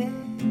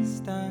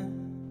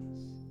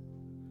existence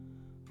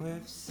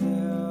with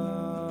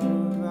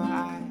silver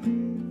eyes.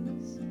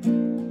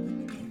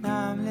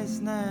 Now I'm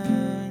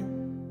listening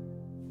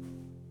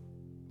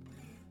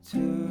to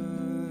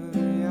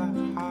your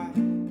heart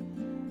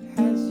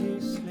as you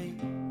sleep.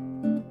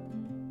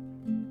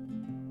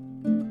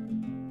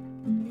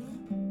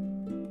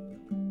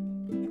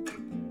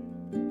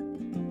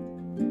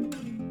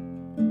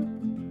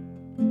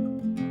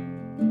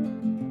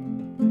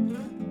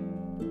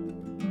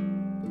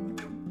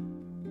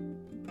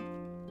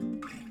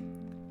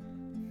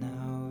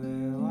 Now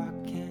we're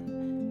walking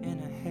in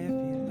a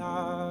heavy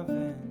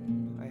loving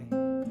way.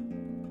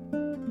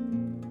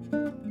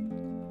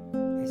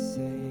 They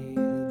say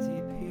the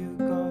deeper you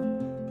go,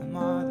 the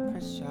more the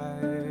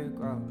pressure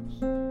grows.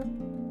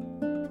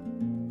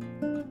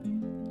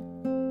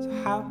 So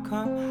how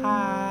come I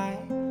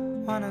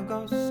wanna go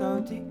so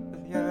deep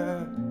with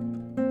you?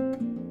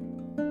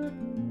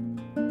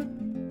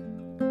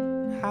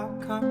 How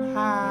come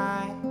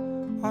I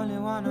only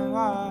wanna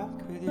walk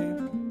with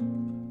you?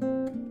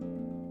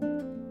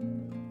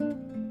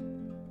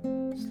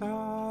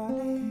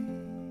 Slowly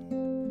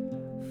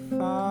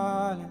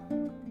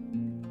falling,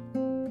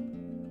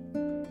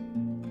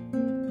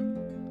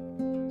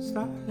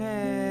 slowly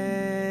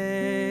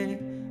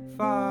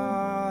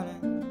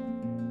falling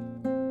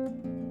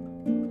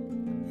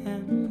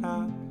in love.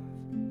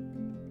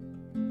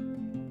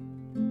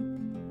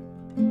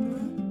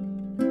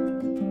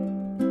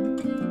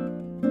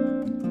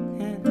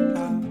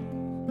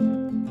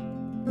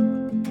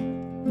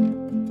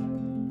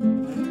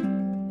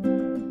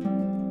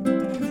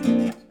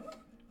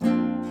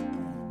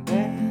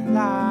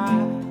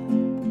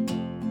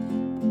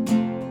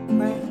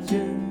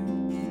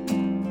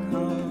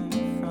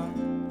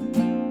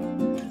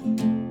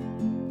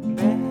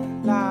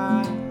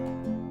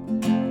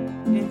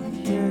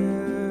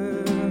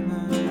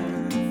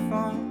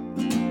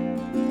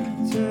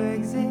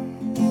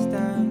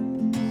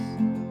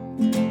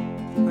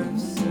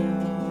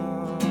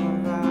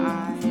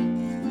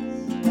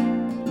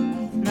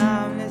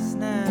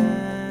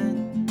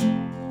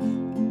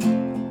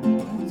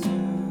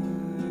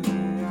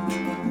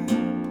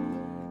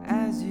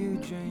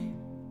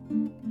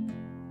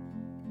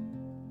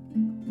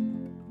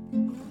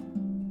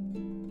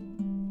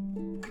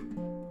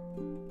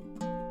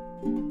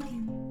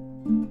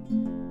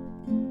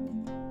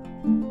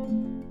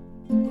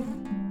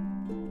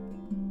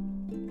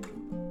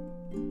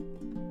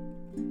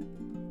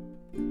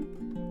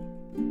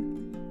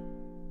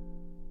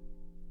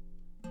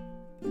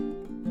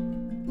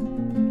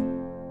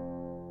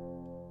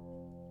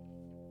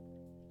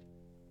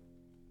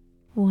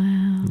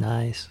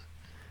 Nice.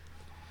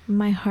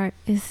 My heart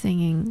is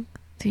singing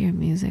to your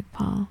music,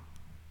 Paul.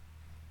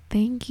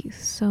 Thank you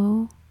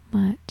so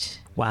much.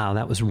 Wow,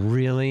 that was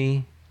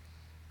really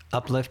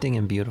uplifting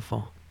and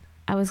beautiful.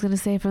 I was going to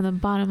say from the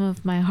bottom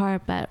of my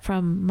heart, but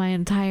from my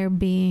entire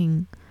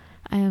being,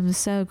 I am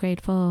so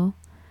grateful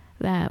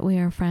that we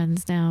are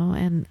friends now,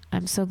 and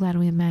I'm so glad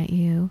we met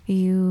you.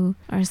 You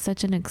are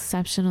such an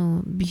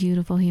exceptional,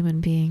 beautiful human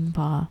being,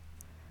 Paul.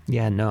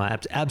 Yeah, no,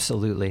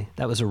 absolutely.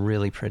 That was a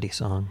really pretty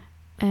song.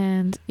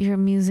 And your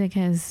music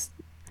has,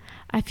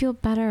 I feel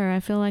better. I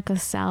feel like a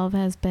salve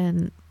has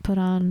been put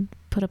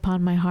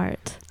upon my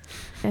heart.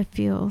 I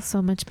feel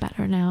so much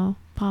better now.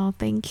 Paul,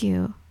 thank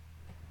you.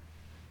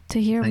 To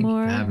hear Thank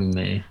more. you for having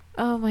me.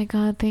 Oh my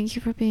God, thank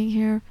you for being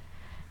here.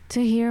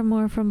 To hear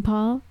more from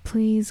Paul,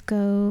 please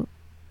go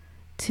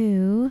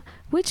to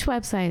which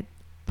website,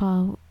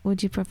 Paul,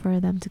 would you prefer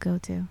them to go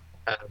to?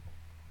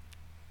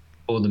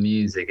 For the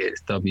music,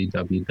 it's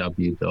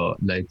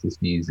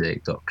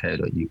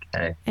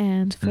www.lotusmusic.co.uk.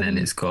 And then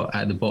it's got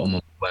at the bottom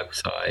of the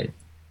website,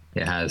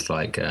 it has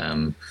like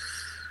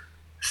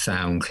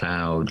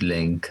SoundCloud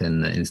link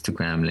and the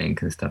Instagram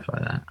link and stuff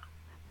like that.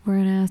 we're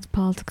going to ask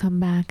Paul to come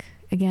back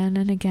again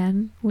and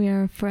again. We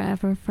are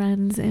forever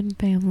friends and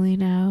family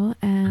now.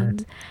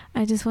 And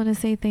I just want to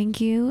say thank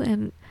you.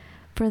 And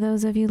for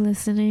those of you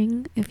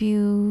listening, if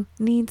you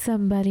need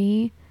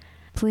somebody,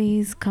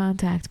 please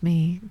contact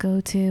me.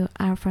 Go to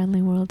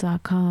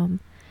ourfriendlyworld.com.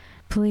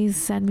 Please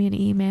send me an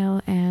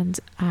email and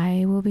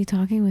I will be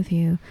talking with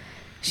you.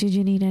 Should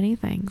you need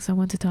anything,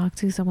 someone to talk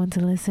to, someone to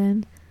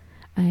listen,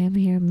 I am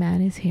here.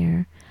 Matt is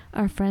here.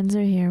 Our friends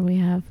are here. We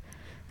have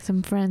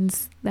some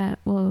friends that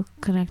will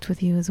connect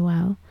with you as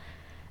well.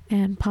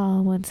 And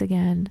Paul, once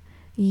again,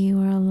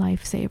 you are a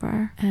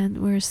lifesaver and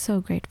we're so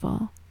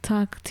grateful.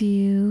 Talk to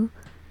you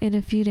in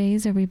a few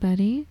days,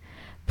 everybody.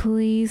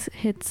 Please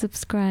hit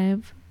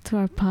subscribe to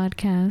our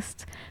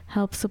podcast.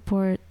 Help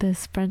support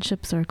this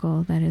friendship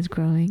circle that is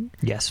growing.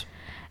 Yes.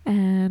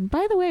 And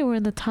by the way, we're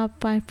in the top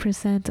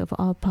 5% of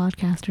all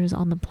podcasters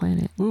on the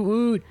planet. Woot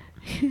woot.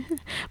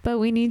 But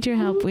we need your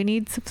help. We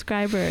need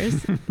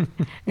subscribers.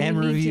 And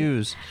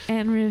reviews.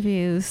 And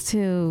reviews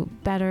to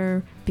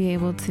better be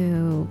able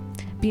to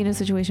be in a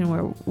situation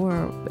where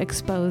we're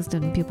exposed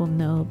and people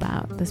know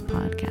about this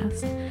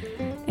podcast.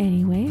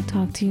 Anyway,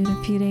 talk to you in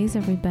a few days,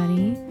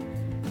 everybody.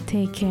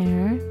 Take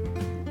care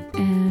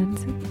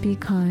and be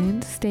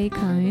kind. Stay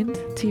kind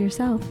to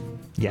yourself.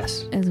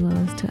 Yes. As well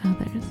as to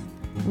others.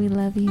 We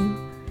love you.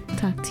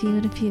 Talk to you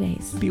in a few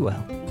days. Be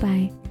well.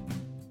 Bye.